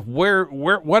yourself,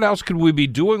 what else could we be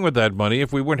doing with that money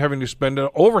if we weren't having to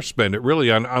overspend it really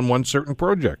on one certain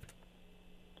project?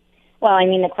 Well, I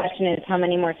mean, the question is, how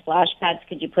many more splash pads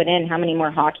could you put in? How many more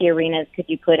hockey arenas could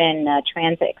you put in?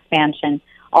 Transit expansion,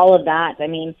 all of that. I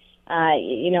mean,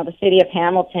 the city of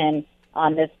Hamilton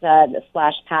on this the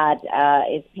splash pad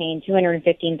is paying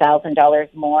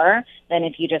 $215,000 more than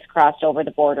if you just crossed over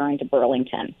the border into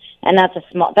Burlington, and that's a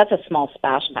small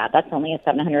splash pad. That's only a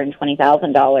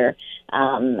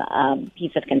 $720,000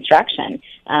 piece of construction.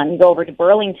 You go over to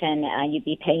Burlington, you'd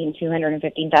be paying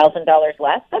 $215,000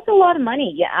 less. That's a lot of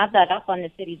money. You add that up on the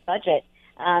city's budget,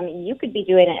 you could be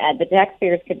doing it. The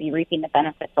taxpayers could be reaping the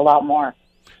benefits a lot more.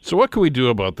 So what can we do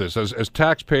about this as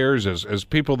taxpayers, as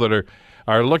people that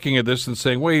are looking at this and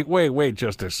saying, wait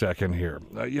just a second here.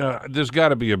 There's got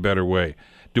to be a better way.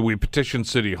 Do we petition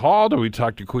City Hall? Do we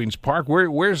talk to Queen's Park?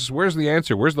 Where's the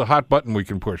answer? Where's the hot button we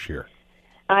can push here?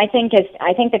 I think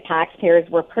the taxpayers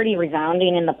were pretty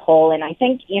resounding in the poll, and I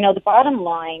think the bottom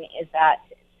line is that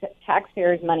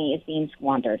taxpayers' money is being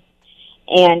squandered,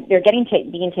 and they're being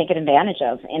taken advantage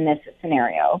of in this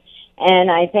scenario.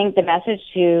 And I think the message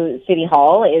to City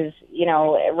Hall is,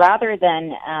 rather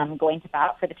than going to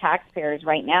bat for the taxpayers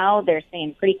right now, they're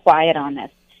staying pretty quiet on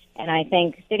this. And I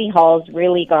think City Hall's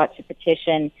really got to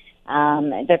petition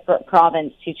the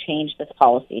province to change this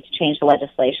policy, to change the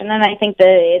legislation. And I think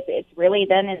that it's really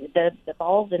then the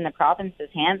ball's in the province's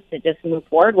hands to just move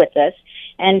forward with this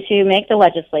and to make the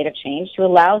legislative change to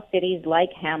allow cities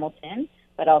like Hamilton,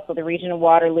 but also the region of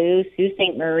Waterloo, Sault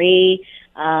Ste. Marie,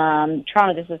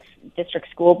 Toronto District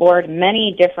School Board,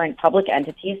 many different public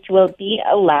entities to be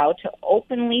allowed to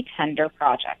openly tender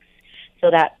projects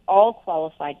so that all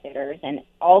qualified bidders and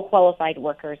all qualified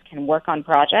workers can work on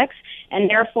projects, and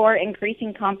therefore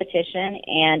increasing competition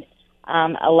and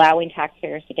allowing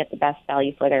taxpayers to get the best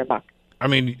value for their buck. I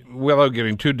mean, without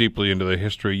getting too deeply into the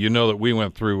history, you know that we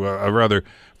went through a rather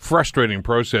frustrating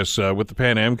process with the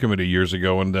Pan Am Committee years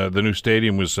ago, and the new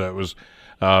stadium was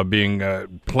being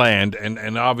planned,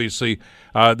 and obviously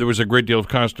there was a great deal of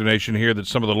consternation here that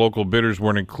some of the local bidders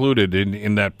weren't included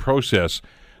in that process.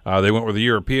 They went with the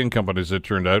European companies, it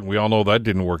turned out, and we all know that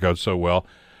didn't work out so well.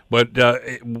 But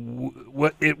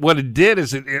what it did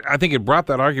is I think it brought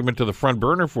that argument to the front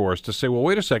burner for us to say, well,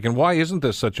 wait a second, why isn't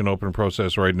this such an open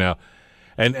process right now?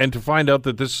 And to find out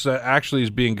that this actually is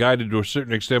being guided to a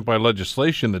certain extent by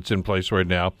legislation that's in place right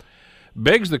now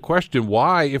begs the question,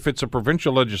 why, if it's a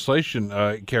provincial legislation,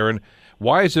 Karen,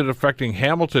 why is it affecting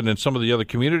Hamilton and some of the other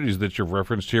communities that you've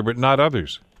referenced here, but not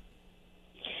others?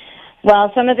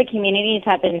 Well, some of the communities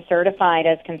have been certified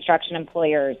as construction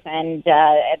employers, and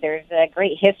there's a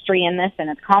great history in this, and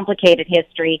it's complicated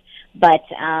history, but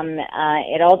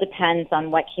it all depends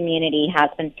on what community has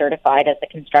been certified as a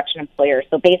construction employer.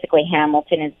 So basically,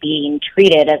 Hamilton is being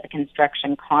treated as a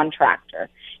construction contractor,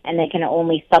 and they can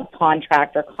only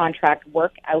subcontract or contract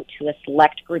work out to a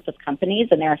select group of companies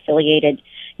and their affiliated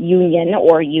union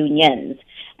or unions.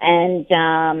 And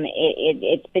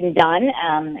it's been done.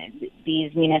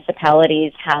 These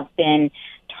municipalities have been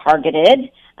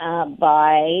targeted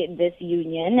by this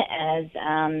union as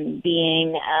being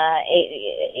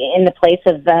in the place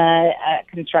of the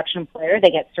construction employer.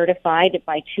 They get certified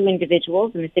by two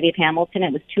individuals in the city of Hamilton.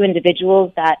 It was two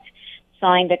individuals that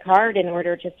signed a card in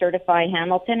order to certify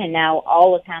Hamilton, and now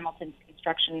all of Hamilton's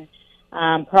construction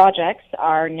projects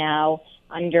are now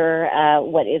under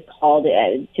what is called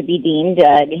to be deemed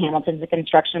Hamilton's a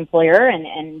construction employer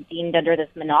and deemed under this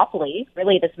monopoly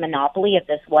of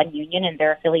this one union and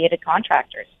their affiliated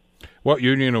contractors. What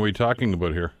union are we talking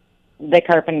about here? The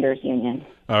Carpenters Union.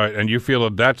 All right, and you feel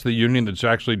that that's the union that's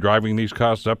actually driving these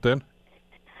costs up then?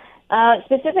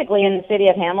 Specifically in the city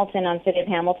of Hamilton, on City of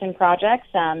Hamilton projects,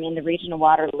 in the region of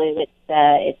Waterloo,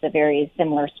 it's a very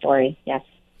similar story, yes.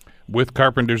 With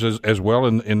Carpenters as well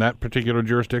in that particular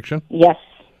jurisdiction? Yes.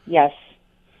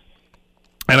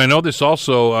 And I know this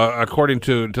also, according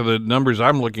to the numbers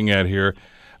I'm looking at here,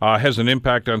 has an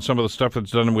impact on some of the stuff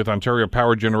that's done with Ontario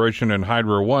Power Generation and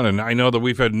Hydro One. And I know that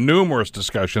we've had numerous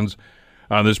discussions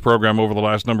on this program over the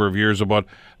last number of years about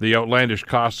the outlandish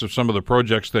costs of some of the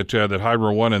projects that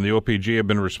Hydro One and the OPG have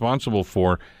been responsible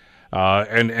for.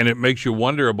 And it makes you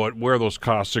wonder about where those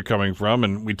costs are coming from.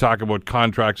 And we talk about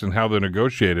contracts and how they're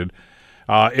negotiated.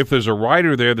 If there's a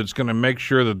rider there that's going to make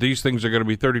sure that these things are going to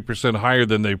be 30% higher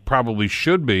than they probably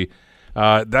should be,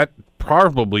 that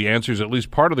probably answers at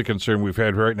least part of the concern we've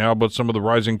had right now about some of the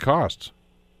rising costs.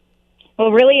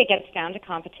 Well, really, it gets down to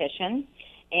competition.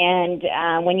 And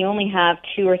when you only have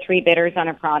 2 or 3 bidders on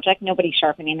a project, nobody's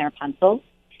sharpening their pencils.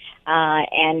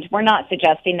 And we're not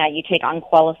suggesting that you take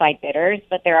unqualified bidders,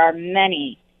 but there are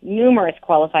numerous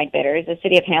qualified bidders. The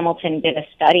City of Hamilton did a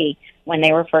study when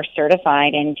they were first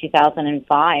certified in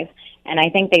 2005, and I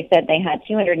think they said they had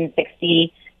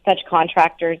 260 such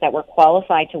contractors that were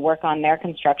qualified to work on their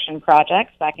construction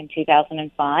projects back in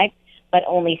 2005, but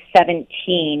only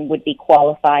 17 would be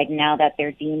qualified now that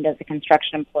they're deemed as a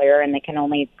construction employer and they can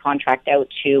only contract out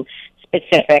to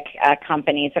specific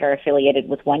companies that are affiliated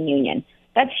with one union.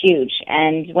 That's huge.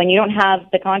 And when you don't have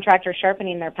the contractors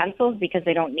sharpening their pencils because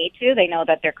they don't need to, they know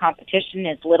that their competition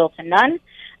is little to none,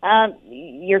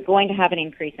 you're going to have an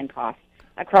increase in costs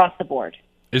across the board.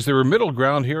 Is there a middle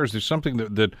ground here? Is there something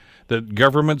that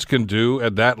governments can do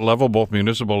at that level, both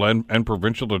municipal and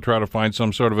provincial, to try to find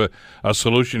some sort of a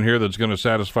solution here that's going to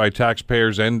satisfy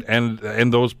taxpayers and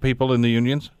those people in the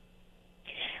unions?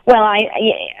 Well,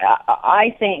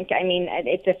 I think,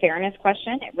 it's a fairness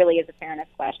question. It really is a fairness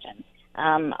question.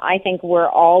 I think we're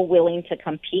all willing to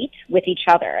compete with each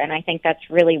other, and I think that's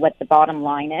really what the bottom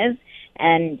line is,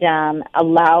 and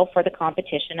allow for the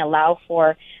competition, allow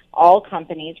for all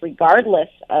companies, regardless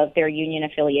of their union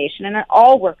affiliation, and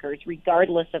all workers,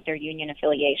 regardless of their union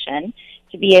affiliation,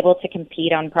 to be able to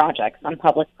compete on projects, on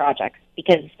public projects,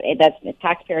 because that's the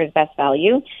taxpayer's best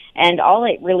value. And all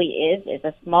it really is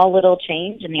a small little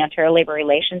change in the Ontario Labour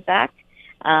Relations Act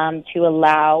to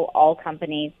allow all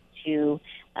companies to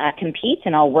compete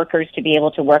and all workers to be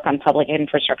able to work on public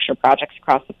infrastructure projects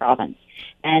across the province.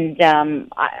 And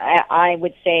I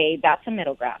would say that's a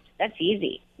middle ground. That's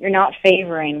easy. You're not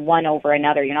favoring one over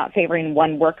another. You're not favoring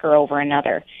one worker over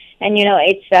another. And,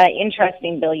 it's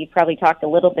interesting, Bill, you probably talked a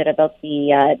little bit about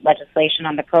the legislation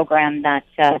on the program that's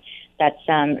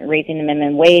raising the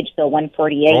minimum wage, Bill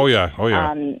 148. Oh yeah.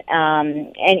 And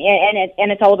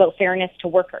it's all about fairness to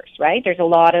workers, right? There's a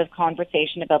lot of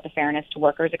conversation about the fairness to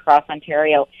workers across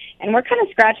Ontario, and we're kind of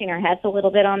scratching our heads a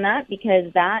little bit on that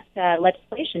because that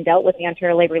legislation dealt with the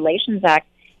Ontario Labour Relations Act,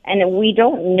 and we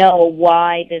don't know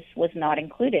why this was not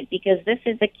included because this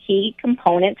is a key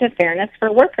component to fairness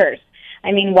for workers.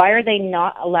 Why are they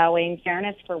not allowing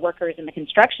fairness for workers in the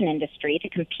construction industry to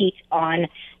compete on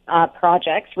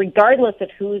projects, regardless of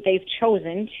who they've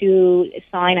chosen to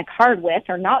sign a card with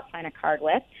or not sign a card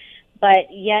with?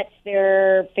 but yet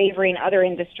they're favoring other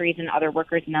industries and other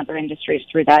workers in other industries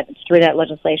through that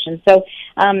legislation. So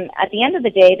at the end of the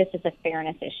day, this is a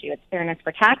fairness issue. It's fairness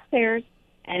for taxpayers,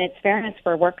 and it's fairness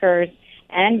for workers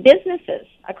and businesses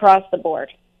across the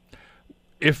board.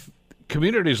 If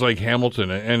communities like Hamilton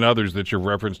and others that you've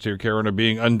referenced here, Karen, are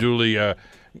being unduly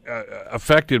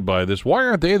affected by this, why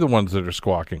aren't they the ones that are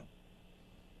squawking?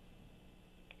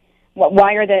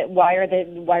 Why are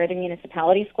the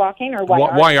municipalities squawking, or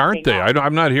why aren't they?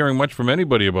 I'm not hearing much from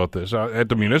anybody about this at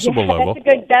the municipal level.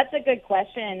 That's a good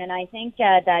question, and I think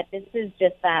that this is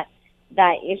just that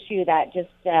issue that just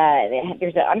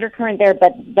there's an undercurrent there,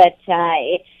 but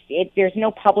there's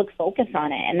no public focus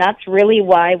on it, and that's really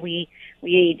why we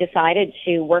decided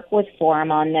to work with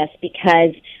Forum on this,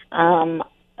 because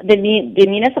the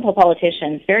municipal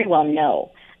politicians very well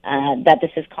know that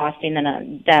this is costing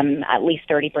them at least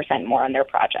 30% more on their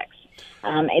projects.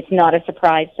 It's not a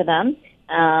surprise to them.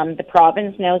 The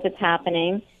province knows it's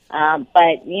happening,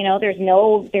 but there's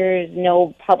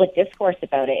no public discourse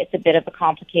about it. It's a bit of a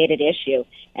complicated issue,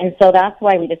 and so that's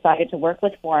why we decided to work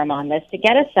with Forum on this to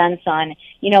get a sense on,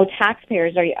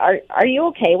 taxpayers. Are you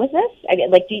okay with this?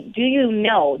 Do you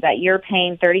know that you're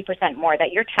paying 30% more?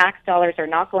 That your tax dollars are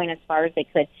not going as far as they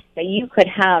could? That you could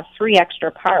have 3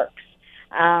 extra parks?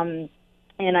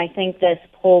 And I think this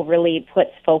poll really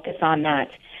puts focus on that,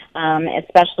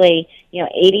 especially,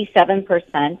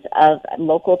 87% of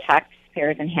local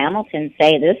taxpayers in Hamilton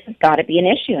say this has got to be an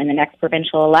issue in the next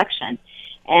provincial election.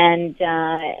 And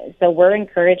so we're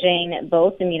encouraging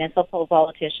both the municipal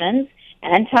politicians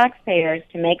and taxpayers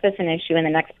to make this an issue in the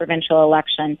next provincial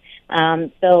election,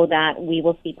 so that we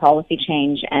will see policy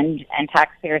change and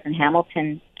taxpayers in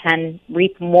Hamilton can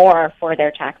reap more for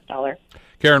their tax dollar.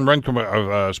 Karen Rencrum,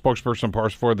 spokesperson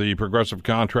for the Progressive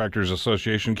Contractors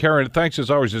Association. Karen, thanks as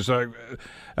always. I'm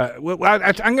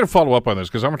going to follow up on this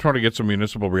because I'm trying to get some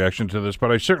municipal reaction to this,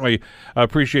 but I certainly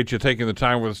appreciate you taking the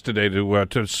time with us today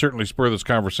to certainly spur this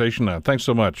conversation on. Thanks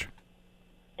so much.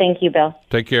 Thank you, Bill.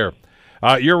 Take care.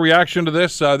 Your reaction to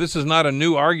this? This is not a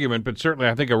new argument, but certainly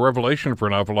I think a revelation for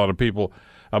an awful lot of people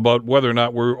about whether or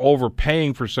not we're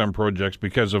overpaying for some projects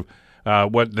because of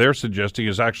what they're suggesting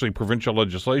is actually provincial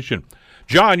legislation.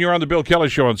 John, you're on the Bill Kelly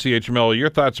Show on CHML. Your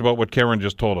thoughts about what Karen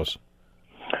just told us?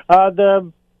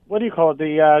 The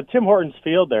Tim Hortons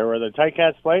field there where the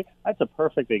Ticats play, that's a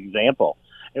perfect example.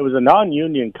 It was a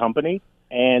non-union company,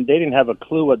 and they didn't have a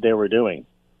clue what they were doing.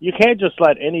 You can't just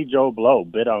let any Joe Blow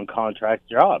bid on contract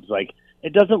jobs.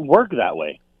 It doesn't work that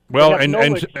way. Well, and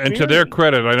to their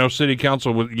credit, I know City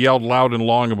Council yelled loud and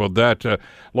long about that.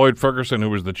 Lloyd Ferguson, who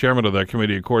was the chairman of that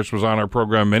committee, of course, was on our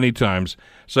program many times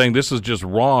saying this is just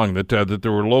wrong, that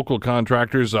there were local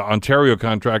contractors, Ontario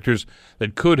contractors,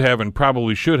 that could have and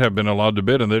probably should have been allowed to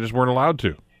bid, and they just weren't allowed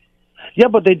to. Yeah,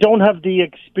 but they don't have the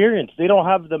experience. They don't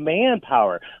have the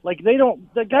manpower.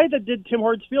 The guy that did Tim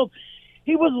Hortons Field,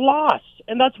 he was lost,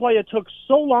 and that's why it took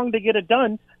so long to get it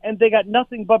done, and they got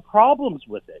nothing but problems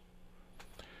with it.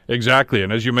 Exactly,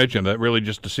 and as you mentioned, that really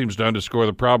just seems to underscore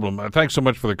the problem. Thanks so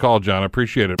much for the call, John. I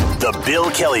appreciate it. The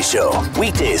Bill Kelly Show,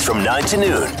 weekdays from 9 to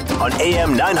noon on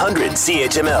AM 900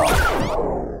 CHML.